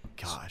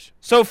 Gosh.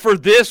 So for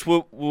this,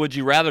 would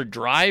you rather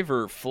drive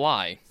or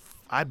fly?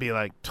 I'd be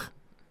like,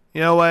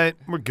 you know what?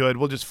 We're good.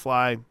 We'll just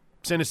fly.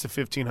 Send us the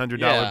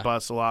 $1,500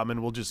 bus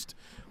allotment.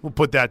 We'll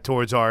put that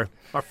towards our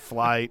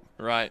flight.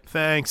 Right.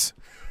 Thanks.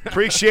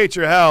 Appreciate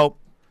your help.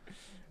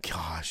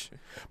 Gosh.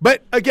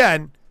 But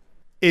again,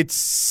 it's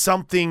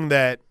something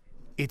that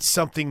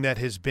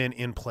has been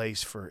in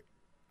place for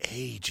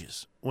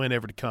ages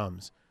whenever it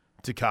comes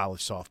to college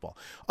softball.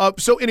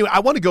 So anyway, I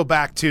want to go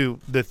back to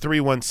the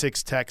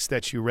 316 text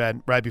that you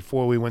read right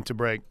before we went to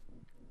break.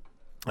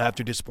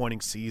 After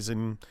disappointing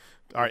season,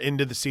 our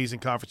end of the season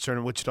conference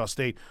tournament, Wichita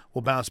State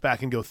will bounce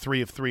back and go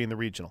 3 of 3 in the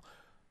regional.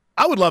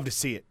 I would love to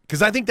see it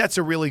because I think that's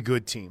a really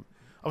good team.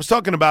 I was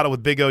talking about it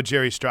with Big O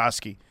Jerry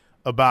Strosky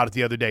about it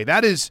the other day.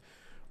 That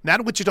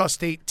Wichita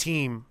State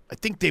team, I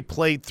think they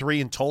played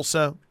 3 in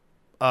Tulsa,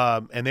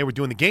 and they were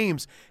doing the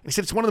games. And he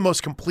said it's one of the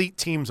most complete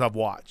teams I've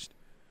watched.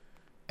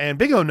 And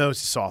Big O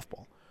knows the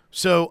softball.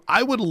 So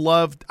I would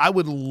love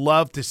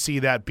to see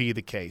that be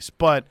the case.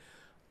 But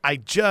I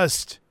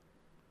don't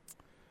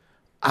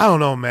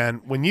know,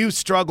 man. When you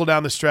struggle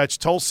down the stretch,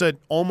 Tulsa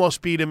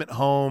almost beat him at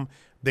home.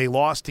 They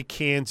lost to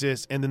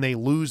Kansas, and then they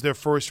lose their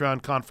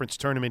first-round conference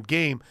tournament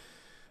game.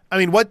 I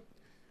mean,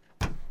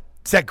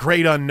 it's that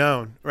great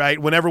unknown, right?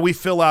 Whenever we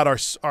fill out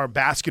our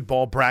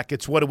basketball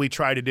brackets, what do we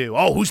try to do?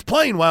 Oh, who's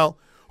playing well?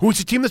 Who's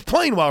the team that's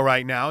playing well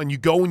right now? And you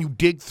go and you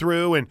dig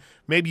through, and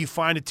maybe you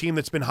find a team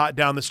that's been hot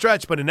down the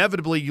stretch, but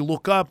inevitably you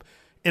look up,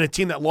 and a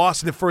team that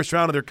lost in the first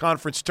round of their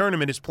conference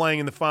tournament is playing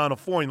in the Final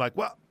Four, and you're like,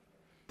 well,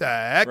 the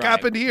heck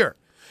happened here?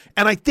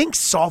 And I think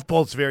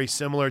softball is very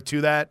similar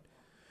to that.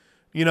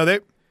 You know,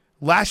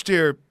 last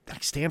year,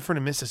 like Stanford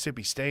and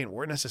Mississippi State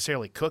weren't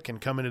necessarily cooking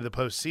coming into the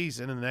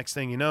postseason, and the next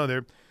thing you know,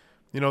 they're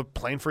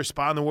playing for a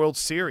spot in the World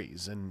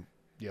Series, and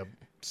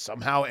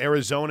somehow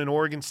Arizona and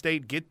Oregon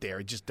State get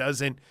there. It just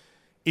doesn't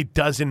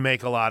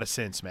make a lot of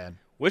sense, man.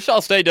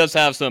 Wichita State does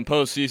have some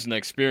postseason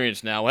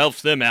experience now. What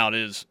helps them out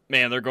is,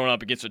 man, they're going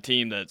up against a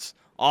team that's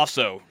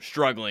also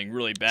struggling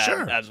really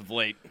bad as of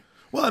late.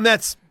 Well, and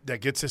that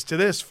gets us to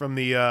this from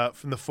the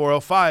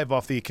 405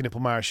 off the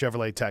Knippelmeyer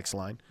Chevrolet text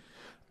line.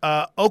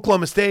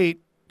 Oklahoma State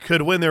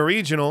could win their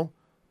regional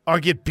or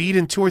get beat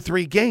in 2 or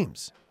 3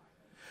 games.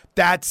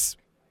 That's,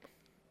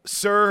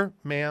 sir,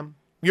 ma'am,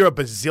 you're a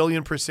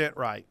bazillion %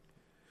 right.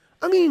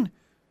 I mean,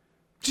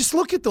 just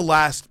look at the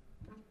last –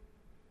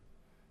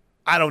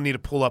 I don't need to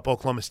pull up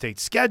Oklahoma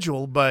State's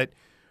schedule, but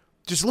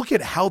just look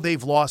at how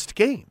they've lost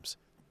games.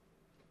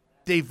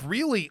 They've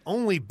really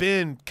only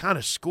been kind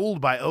of schooled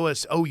by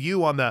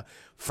OU on the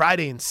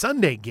Friday and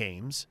Sunday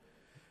games.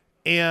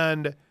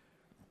 And,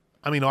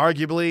 I mean,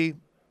 arguably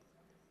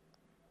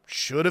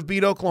should have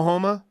beat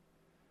Oklahoma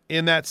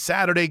in that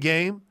Saturday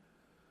game.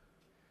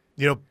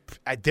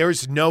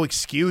 There's no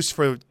excuse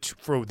for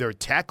their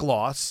Tech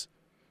loss.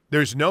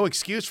 There's no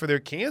excuse for their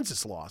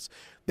Kansas loss.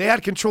 They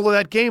had control of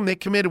that game. They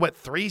committed,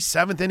 3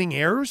 seventh-inning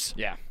errors?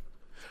 Yeah.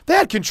 They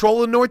had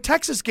control of the North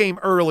Texas game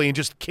early and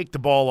just kicked the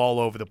ball all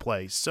over the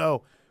place.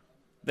 So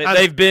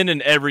they've been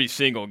in every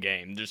single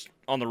game, just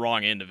on the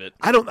wrong end of it.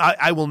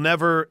 I will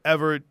never,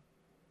 ever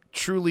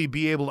truly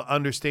be able to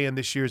understand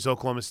this year's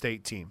Oklahoma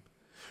State team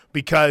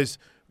because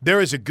there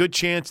is a good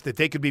chance that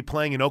they could be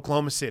playing in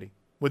Oklahoma City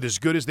with as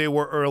good as they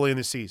were early in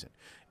the season.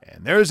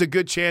 And there is a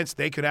good chance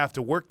they could have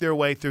to work their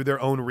way through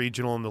their own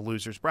regional in the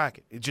loser's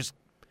bracket.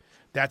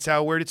 That's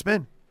how weird it's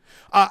been.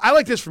 I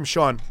like this from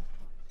Sean.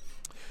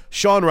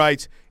 Sean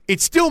writes, it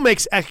still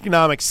makes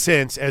economic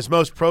sense as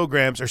most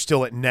programs are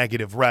still at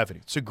negative revenue.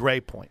 It's a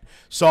great point.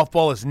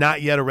 Softball is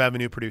not yet a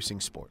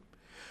revenue-producing sport.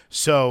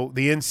 So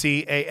the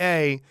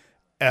NCAA,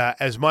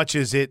 as much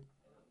as it,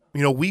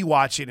 we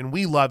watch it and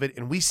we love it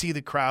and we see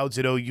the crowds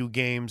at OU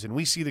games and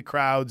we see the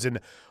crowds in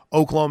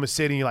Oklahoma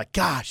City and you're like,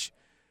 gosh,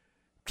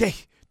 they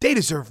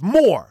deserve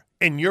more.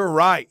 And you're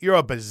right. You're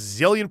a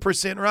bazillion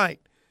 % right.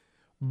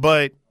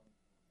 But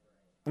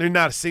there's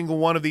not a single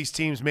one of these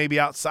teams, maybe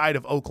outside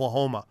of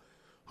Oklahoma,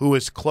 who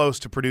is close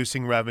to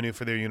producing revenue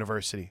for their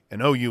university.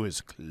 And OU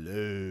is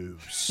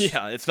close.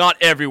 Yeah, it's not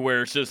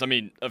everywhere. It's just,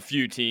 a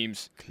few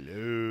teams.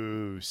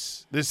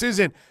 Close. This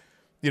isn't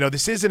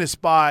a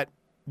spot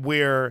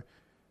where,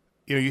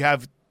 you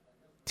have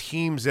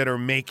teams that are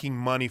making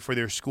money for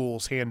their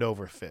schools hand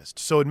over fist.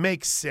 So it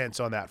makes sense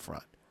on that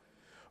front.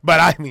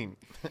 But,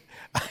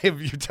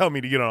 if you tell me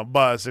to get on a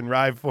bus and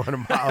ride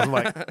 400 miles, I'm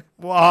like,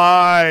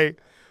 why?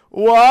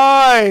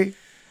 Why?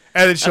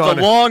 And then That's Sean,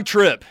 a long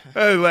trip.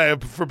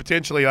 for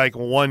potentially like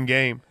one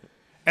game.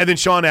 And then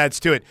Sean adds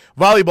to it.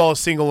 Volleyball is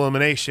single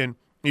elimination.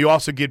 You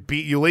also get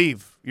beat, you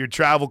leave. Your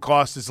travel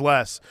cost is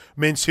less.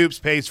 Men's Hoops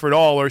pays for it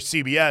all, or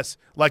CBS,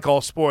 like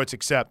all sports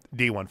except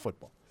D1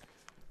 football.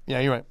 Yeah,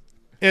 you're right.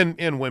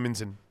 And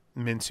women's and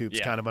men's hoops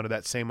kind of under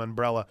that same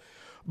umbrella.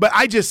 But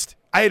I hate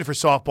it for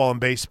softball and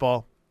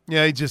baseball.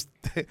 Yeah,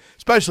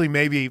 especially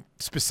maybe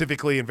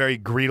specifically and very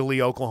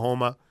greedily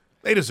Oklahoma.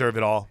 They deserve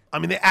it all. I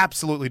mean, they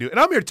absolutely do. And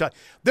I'm here to tell you,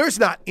 there's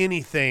not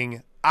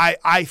anything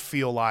I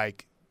feel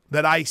like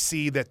that I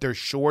see that they're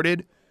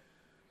shorted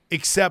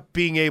except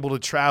being able to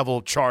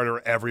travel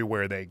charter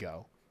everywhere they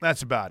go.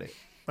 That's about it.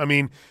 I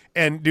mean,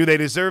 and do they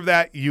deserve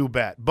that? You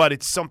bet. But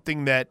it's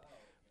something that,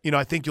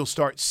 I think you'll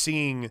start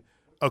seeing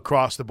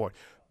across the board.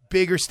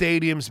 Bigger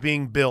stadiums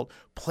being built,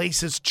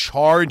 places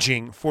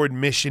charging for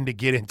admission to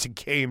get into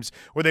games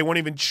where they weren't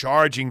even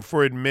charging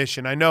for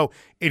admission. I know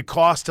it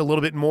costs a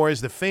little bit more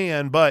as the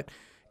fan, but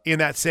in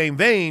that same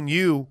vein,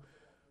 you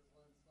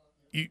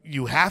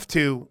got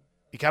to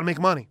make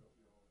money.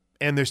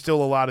 And there's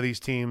still a lot of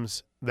these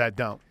teams that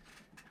don't.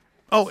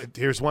 Oh,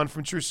 here's one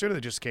from True Sooner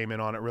that just came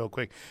in on it real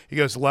quick. He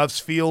goes, Love's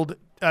Field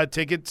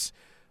tickets,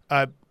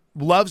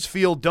 Love's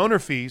Field donor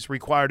fees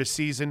required a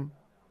season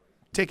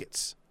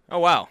tickets. Oh,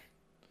 wow.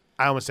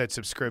 I almost said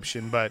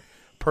subscription, but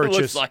purchase.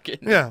 It looks like it.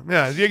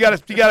 Yeah. You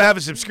gotta have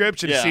a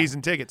subscription to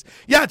season tickets.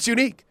 Yeah, it's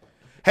unique.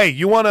 Hey,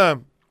 you want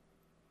a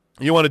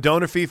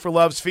donor fee for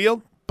Love's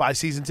Field? Buy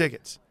season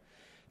tickets.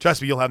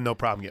 Trust me, you'll have no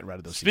problem getting rid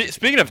of those.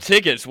 Speaking of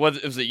tickets,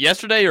 was it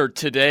yesterday or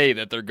today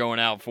that they're going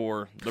out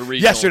for the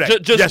regional? Yesterday.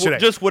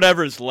 Just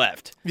whatever is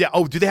left. Yeah.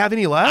 Oh, do they have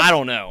any left? I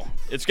don't know.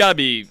 It's got to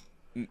be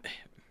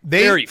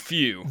very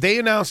few. They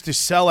announced a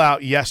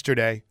sellout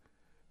yesterday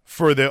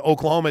for the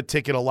Oklahoma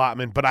ticket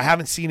allotment, but I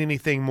haven't seen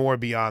anything more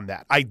beyond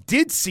that. I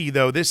did see,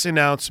 though, this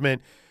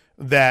announcement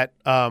that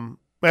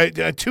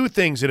two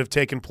things that have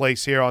taken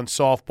place here on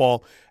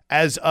softball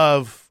as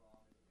of,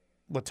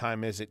 what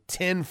time is it,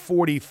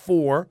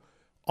 10:44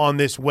 on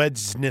this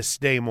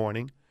Wednesday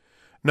morning.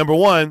 Number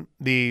one,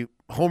 the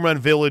Home Run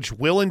Village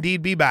will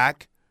indeed be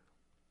back.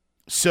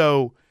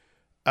 So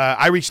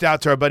I reached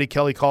out to our buddy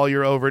Kelly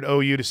Collier over at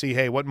OU to see,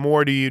 hey, what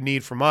more do you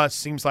need from us?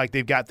 Seems like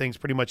they've got things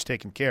pretty much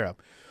taken care of.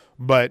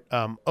 But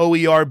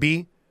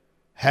OERB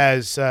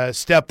has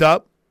stepped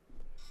up,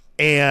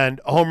 and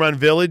Home Run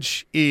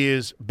Village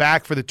is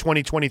back for the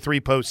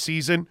 2023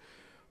 postseason.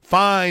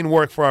 Fine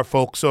work for our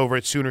folks over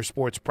at Sooner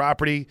Sports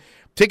Property.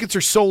 Tickets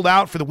are sold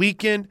out for the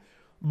weekend,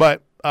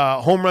 but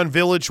Home Run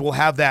Village will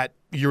have that.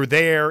 You're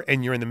there,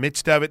 and you're in the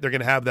midst of it. They're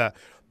going to have the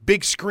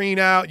big screen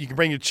out. You can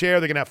bring your chair.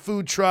 They're going to have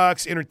food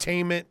trucks,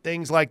 entertainment,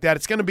 things like that.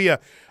 It's going to be a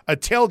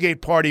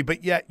tailgate party,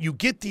 but yet you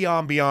get the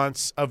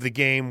ambiance of the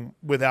game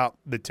without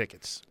the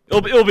tickets.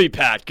 It'll be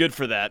packed. Good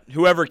for that.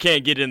 Whoever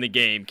can't get in the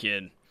game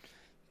can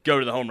go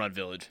to the Home Run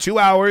Village. 2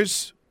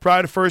 hours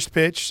prior to first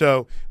pitch,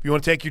 so if you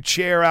want to take your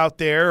chair out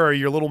there or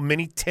your little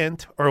mini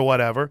tent or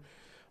whatever,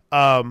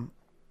 they're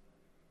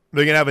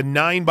going to have a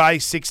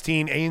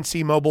 9x16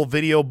 ANC mobile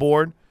video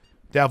board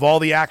to have all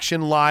the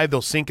action live.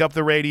 They'll sync up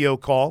the radio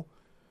call.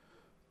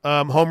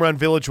 Home Run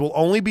Village will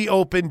only be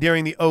open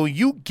during the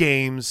OU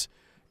games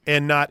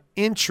and not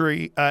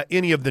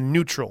any of the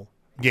neutral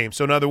games.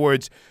 So, in other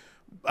words,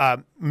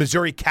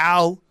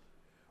 Missouri-Cal,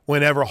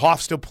 whenever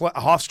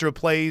Hofstra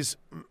plays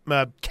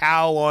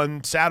Cal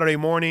on Saturday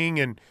morning,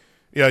 and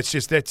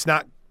it's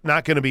not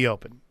going to be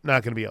open.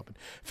 Not going to be open.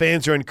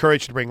 Fans are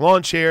encouraged to bring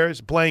lawn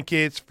chairs,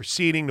 blankets for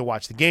seating to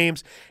watch the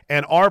games,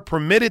 and are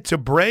permitted to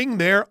bring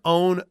their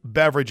own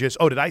beverages.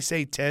 Oh, did I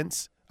say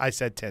tents? I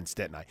said tents,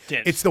 didn't I?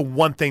 Tents. It's the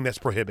one thing that's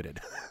prohibited.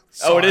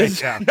 Oh, it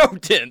is? Yeah. No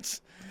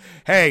tents.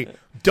 Hey,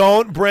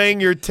 don't bring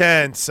your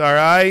tents, all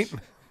right?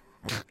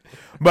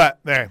 But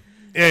there.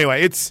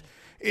 Anyway, it's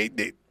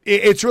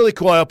really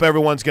cool. I hope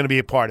everyone's going to be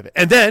a part of it.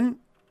 And then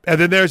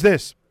there's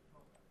this.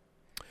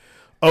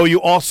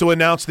 OU also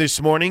announced this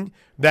morning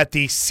that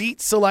the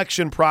seat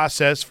selection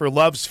process for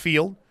Love's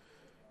Field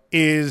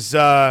is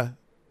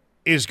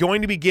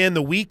going to begin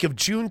the week of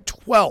June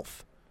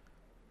 12th.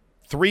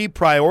 3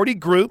 priority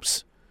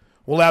groups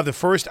will have the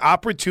first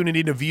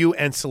opportunity to view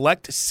and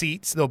select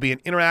seats. There'll be an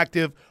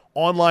interactive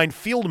online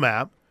field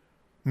map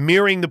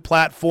mirroring the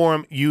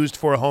platform used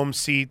for home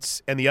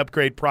seats and the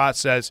upgrade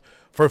process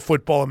for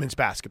football and men's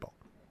basketball.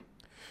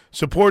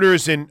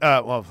 Supporters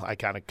I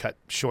kind of cut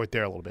short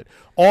there a little bit.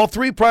 All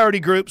 3 priority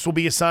groups will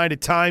be assigned a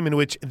time in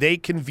which they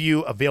can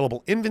view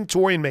available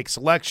inventory and make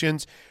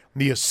selections.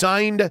 The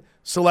assigned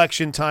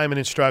selection time and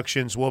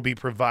instructions will be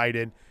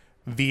provided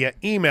via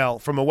email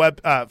from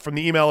the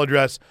email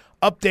address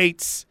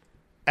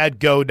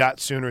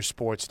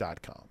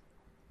updates@go.soonersports.com.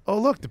 Oh,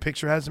 look, the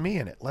picture has me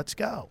in it. Let's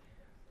go.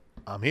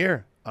 I'm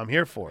here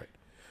for it.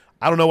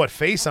 I don't know what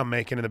face I'm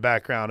making in the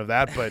background of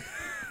that, but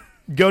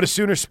go to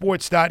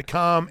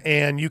Soonersports.com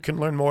and you can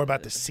learn more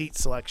about the seat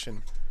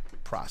selection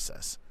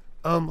process.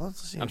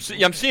 Let's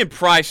see. I'm seeing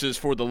prices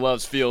for the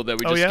Love's Field that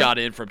we just got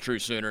in from True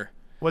Sooner.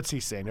 What's he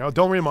saying here? Oh,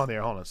 don't read them on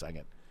there. Hold on a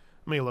second.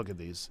 Let me look at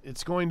these.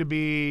 It's going to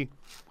be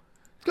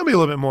a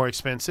little bit more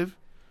expensive.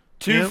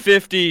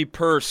 $250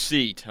 per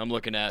seat. I'm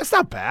looking at. That's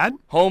not bad.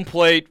 Home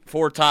plate,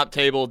 4 top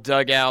table,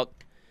 dugout,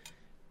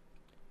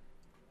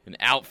 and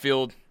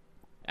outfield.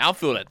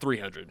 Outfield at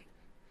 $300.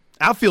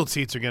 Outfield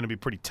seats are going to be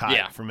pretty tight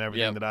Yeah. from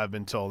everything Yep. that I've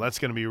been told. That's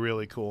going to be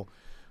really cool.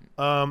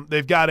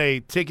 They've got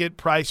a ticket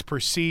price per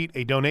seat,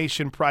 a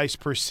donation price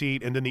per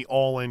seat, and then the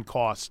all-in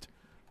cost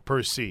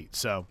per seat.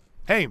 So,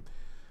 hey,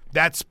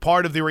 that's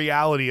part of the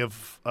reality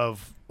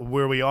of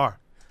where we are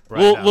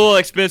right now. Little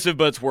expensive,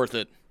 but it's worth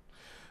it.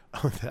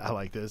 I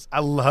like this.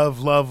 I love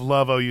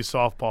OU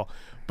softball.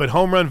 But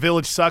Home Run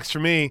Village sucks for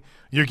me.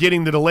 You're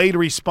getting the delayed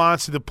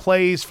response to the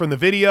plays from the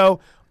video.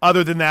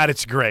 Other than that,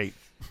 it's great.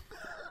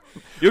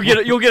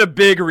 You'll get a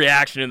big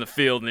reaction in the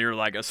field, and you're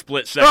like a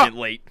split second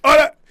late.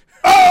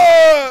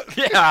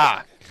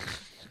 Yeah.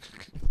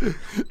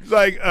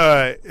 Like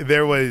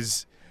there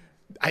was,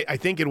 I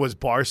think it was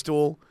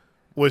Barstool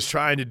was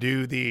trying to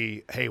do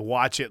the, hey,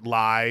 watch it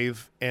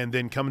live, and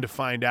then come to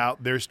find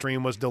out their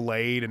stream was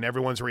delayed and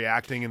everyone's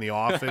reacting in the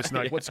office. And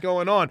like, what's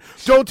going on?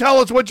 Don't tell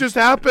us what just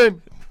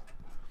happened.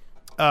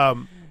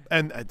 And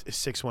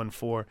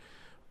 614,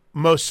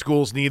 most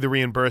schools need the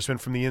reimbursement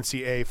from the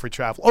NCAA for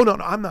travel. Oh, no,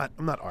 I'm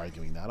not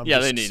arguing that.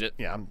 They need it.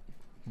 Yeah,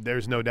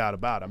 there's no doubt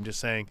about it. I'm just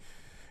saying,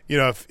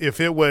 if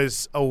it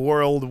was a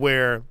world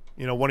where,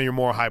 one of your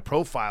more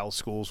high-profile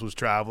schools was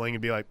traveling,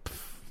 it'd be like,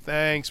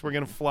 thanks, we're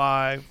going to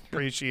fly.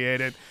 Appreciate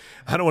it.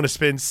 I don't want to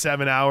spend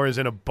 7 hours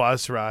in a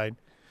bus ride.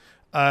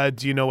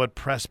 Do you know what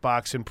press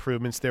box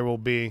improvements there will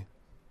be?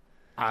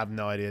 I have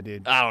no idea,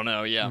 dude. I don't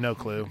know, yeah. No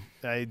clue.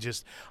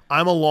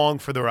 I'm along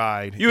for the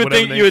ride. You would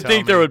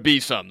think there would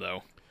be some,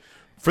 though.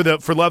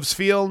 For Love's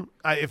Field,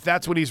 if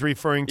that's what he's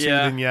referring to,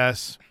 Yeah. then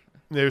yes,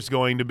 there's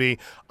going to be.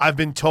 I've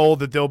been told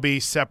that there'll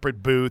be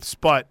separate booths,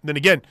 but then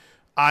again,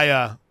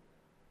 I'll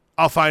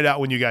find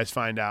out when you guys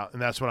find out,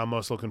 and that's what I'm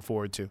most looking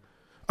forward to.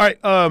 All right,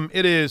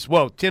 it is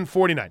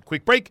 10:49.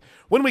 Quick break.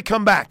 When we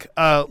come back,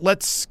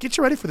 let's get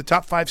you ready for the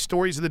top 5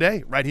 stories of the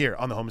day right here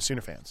on the Home of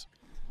Sooner Fans.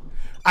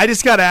 I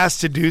just got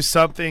asked to do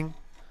something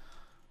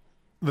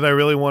that I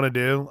really want to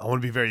do. I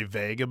want to be very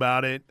vague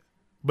about it,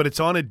 but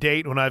it's on a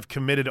date when I've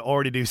committed to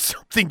already do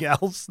something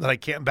else that I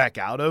can't back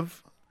out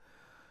of.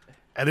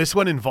 And this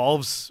one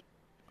involves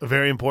a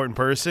very important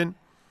person.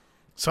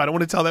 So I don't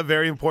want to tell that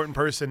very important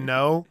person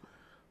no,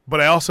 but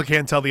I also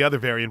can't tell the other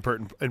very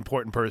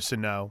important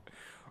person no.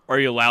 Are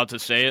you allowed to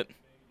say it?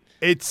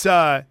 It's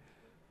I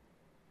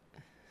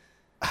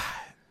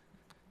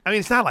mean,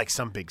 it's not like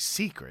some big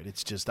secret.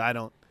 It's just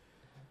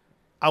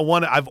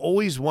I've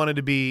always wanted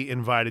to be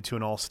invited to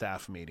an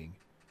all-staff meeting,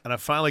 and I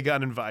finally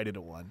got invited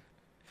to one.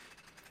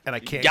 And I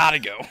can't. Gotta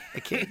go. I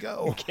can't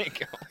go. Can't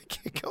go. I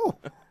can't go.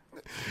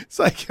 It's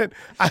like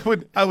I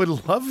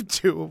would love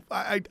to.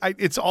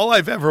 It's all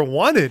I've ever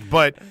wanted,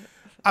 but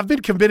I've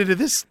been committed to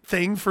this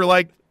thing for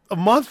like a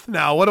month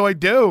now. What do I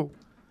do?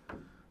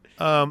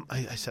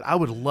 I said I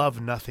would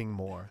love nothing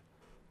more.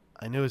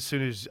 I knew as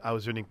soon as I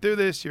was reading through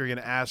this, you were going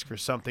to ask for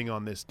something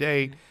on this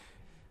date.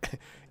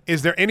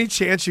 Is there any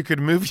chance you could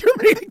move your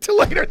meeting to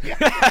later?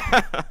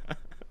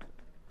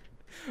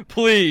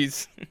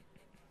 Please.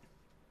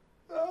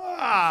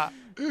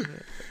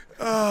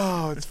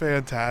 Oh, it's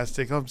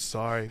fantastic. I'm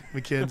sorry,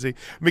 Mackenzie.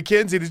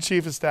 Mackenzie, the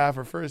chief of staff,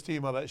 her first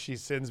email that she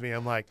sends me,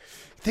 I'm like,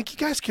 think you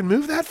guys can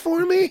move that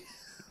for me?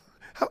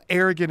 How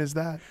arrogant is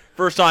that?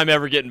 First time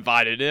ever get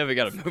invited. Yeah, we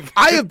got to move.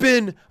 I have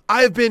been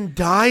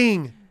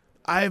dying.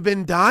 I have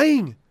been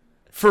dying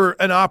for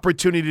an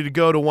opportunity to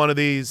go to one of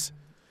these.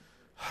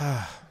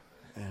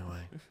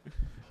 Anyway,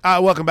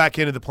 welcome back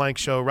into the Plank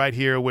Show right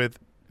here with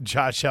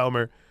Josh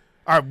Helmer.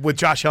 Or with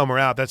Josh Helmer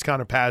out. That's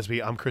Connor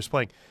Pasby. I'm Chris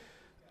Plank.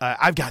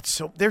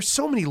 There's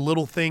so many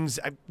little things.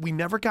 We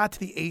never got to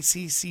the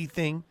ACC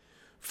thing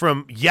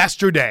from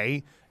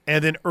yesterday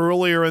and then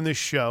earlier in the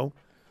show.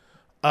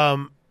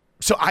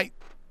 So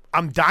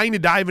I'm dying to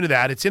dive into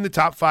that. It's in the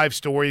top 5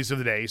 stories of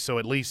the day, so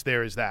at least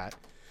there is that.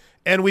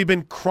 And we've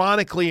been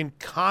chronically and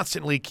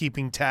constantly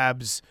keeping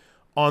tabs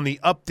on the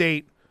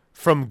update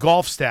from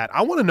GolfStat.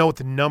 I want to know what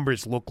the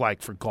numbers look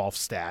like for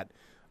GolfStat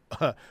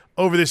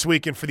over this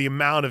weekend for the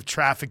amount of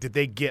traffic that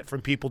they get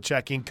from people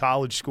checking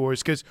college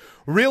scores. Because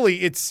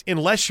really,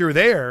 unless you're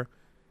there,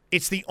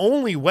 it's the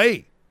only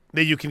way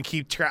that you can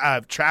keep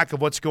track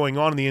of what's going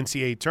on in the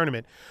NCAA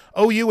tournament.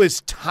 OU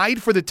is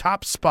tied for the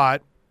top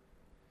spot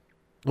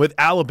with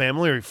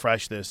Alabama. Let me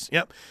refresh this.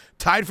 Yep.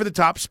 Tied for the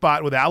top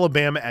spot with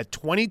Alabama at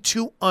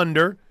 22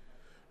 under.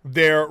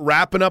 They're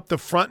wrapping up the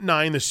front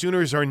 9. The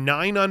Sooners are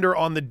 9 under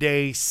on the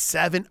day,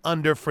 7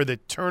 under for the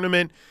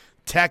tournament.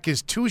 Tech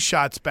is 2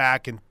 shots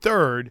back in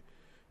third.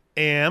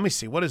 And let me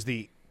see, what does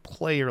the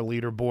player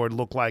leaderboard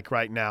look like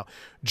right now?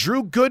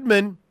 Drew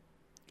Goodman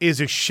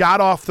is a shot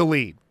off the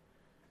lead.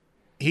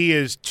 He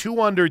is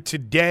 2 under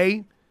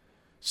today.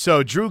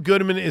 So Drew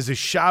Goodman is a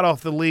shot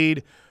off the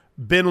lead.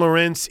 Ben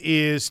Lawrence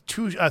is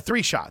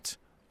 3 shots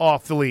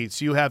off the lead.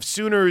 So you have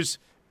Sooners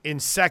in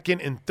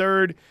second and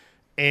third,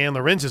 and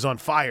Lawrence is on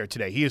fire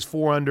today. He is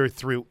 4 under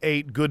through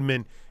 8.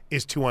 Goodman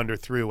is 2 under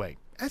through 8.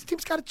 That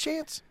team's got a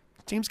chance.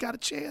 Team's got a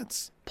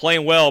chance.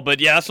 Playing well, but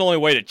yeah, that's the only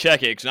way to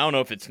check it because I don't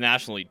know if it's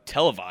nationally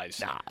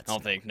televised. Nah, I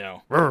don't think,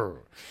 no.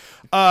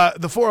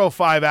 The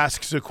 405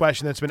 asks a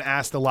question that's been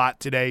asked a lot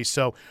today,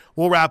 so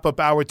we'll wrap up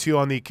hour 2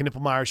 on the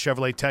Knippelmeyer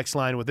Chevrolet text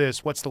line with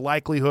this. What's the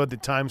likelihood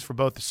that times for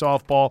both the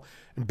softball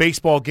and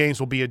baseball games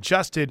will be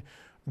adjusted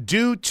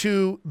due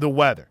to the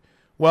weather?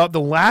 Well, the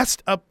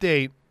last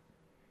update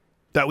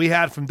that we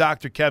had from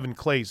Dr. Kevin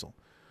Clazel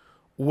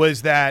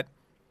was that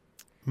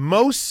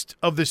most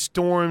of the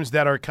storms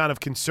that are kind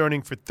of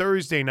concerning for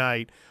Thursday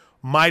night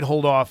might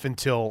hold off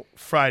until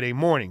Friday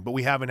morning, but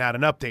we haven't had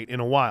an update in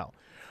a while.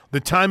 The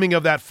timing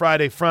of that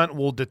Friday front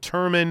will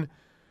determine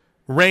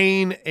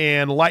rain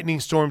and lightning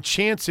storm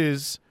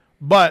chances,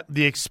 but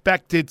the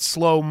expected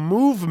slow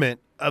movement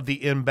of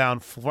the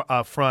inbound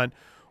front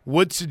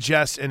would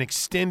suggest an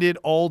extended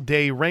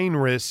all-day rain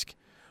risk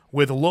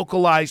with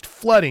localized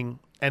flooding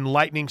and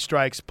lightning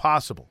strikes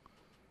possible.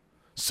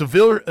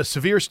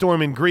 Severe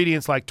storm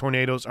ingredients like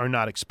tornadoes are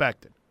not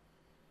expected.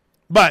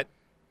 But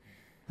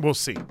we'll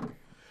see.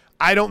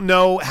 I don't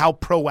know how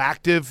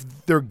proactive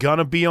they're going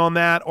to be on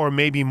that or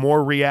maybe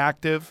more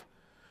reactive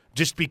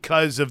just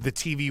because of the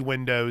TV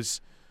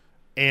windows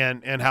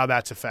and how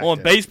that's affected. Well,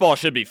 baseball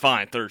should be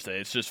fine Thursday.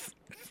 It's just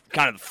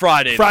kind of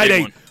Friday. The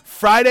big one.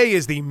 Friday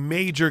is the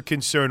major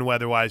concern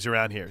weather-wise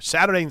around here.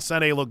 Saturday and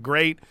Sunday look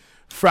great.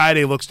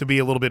 Friday looks to be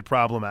a little bit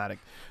problematic.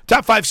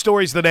 Top 5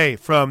 stories of the day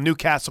from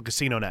Newcastle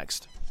Casino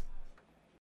next.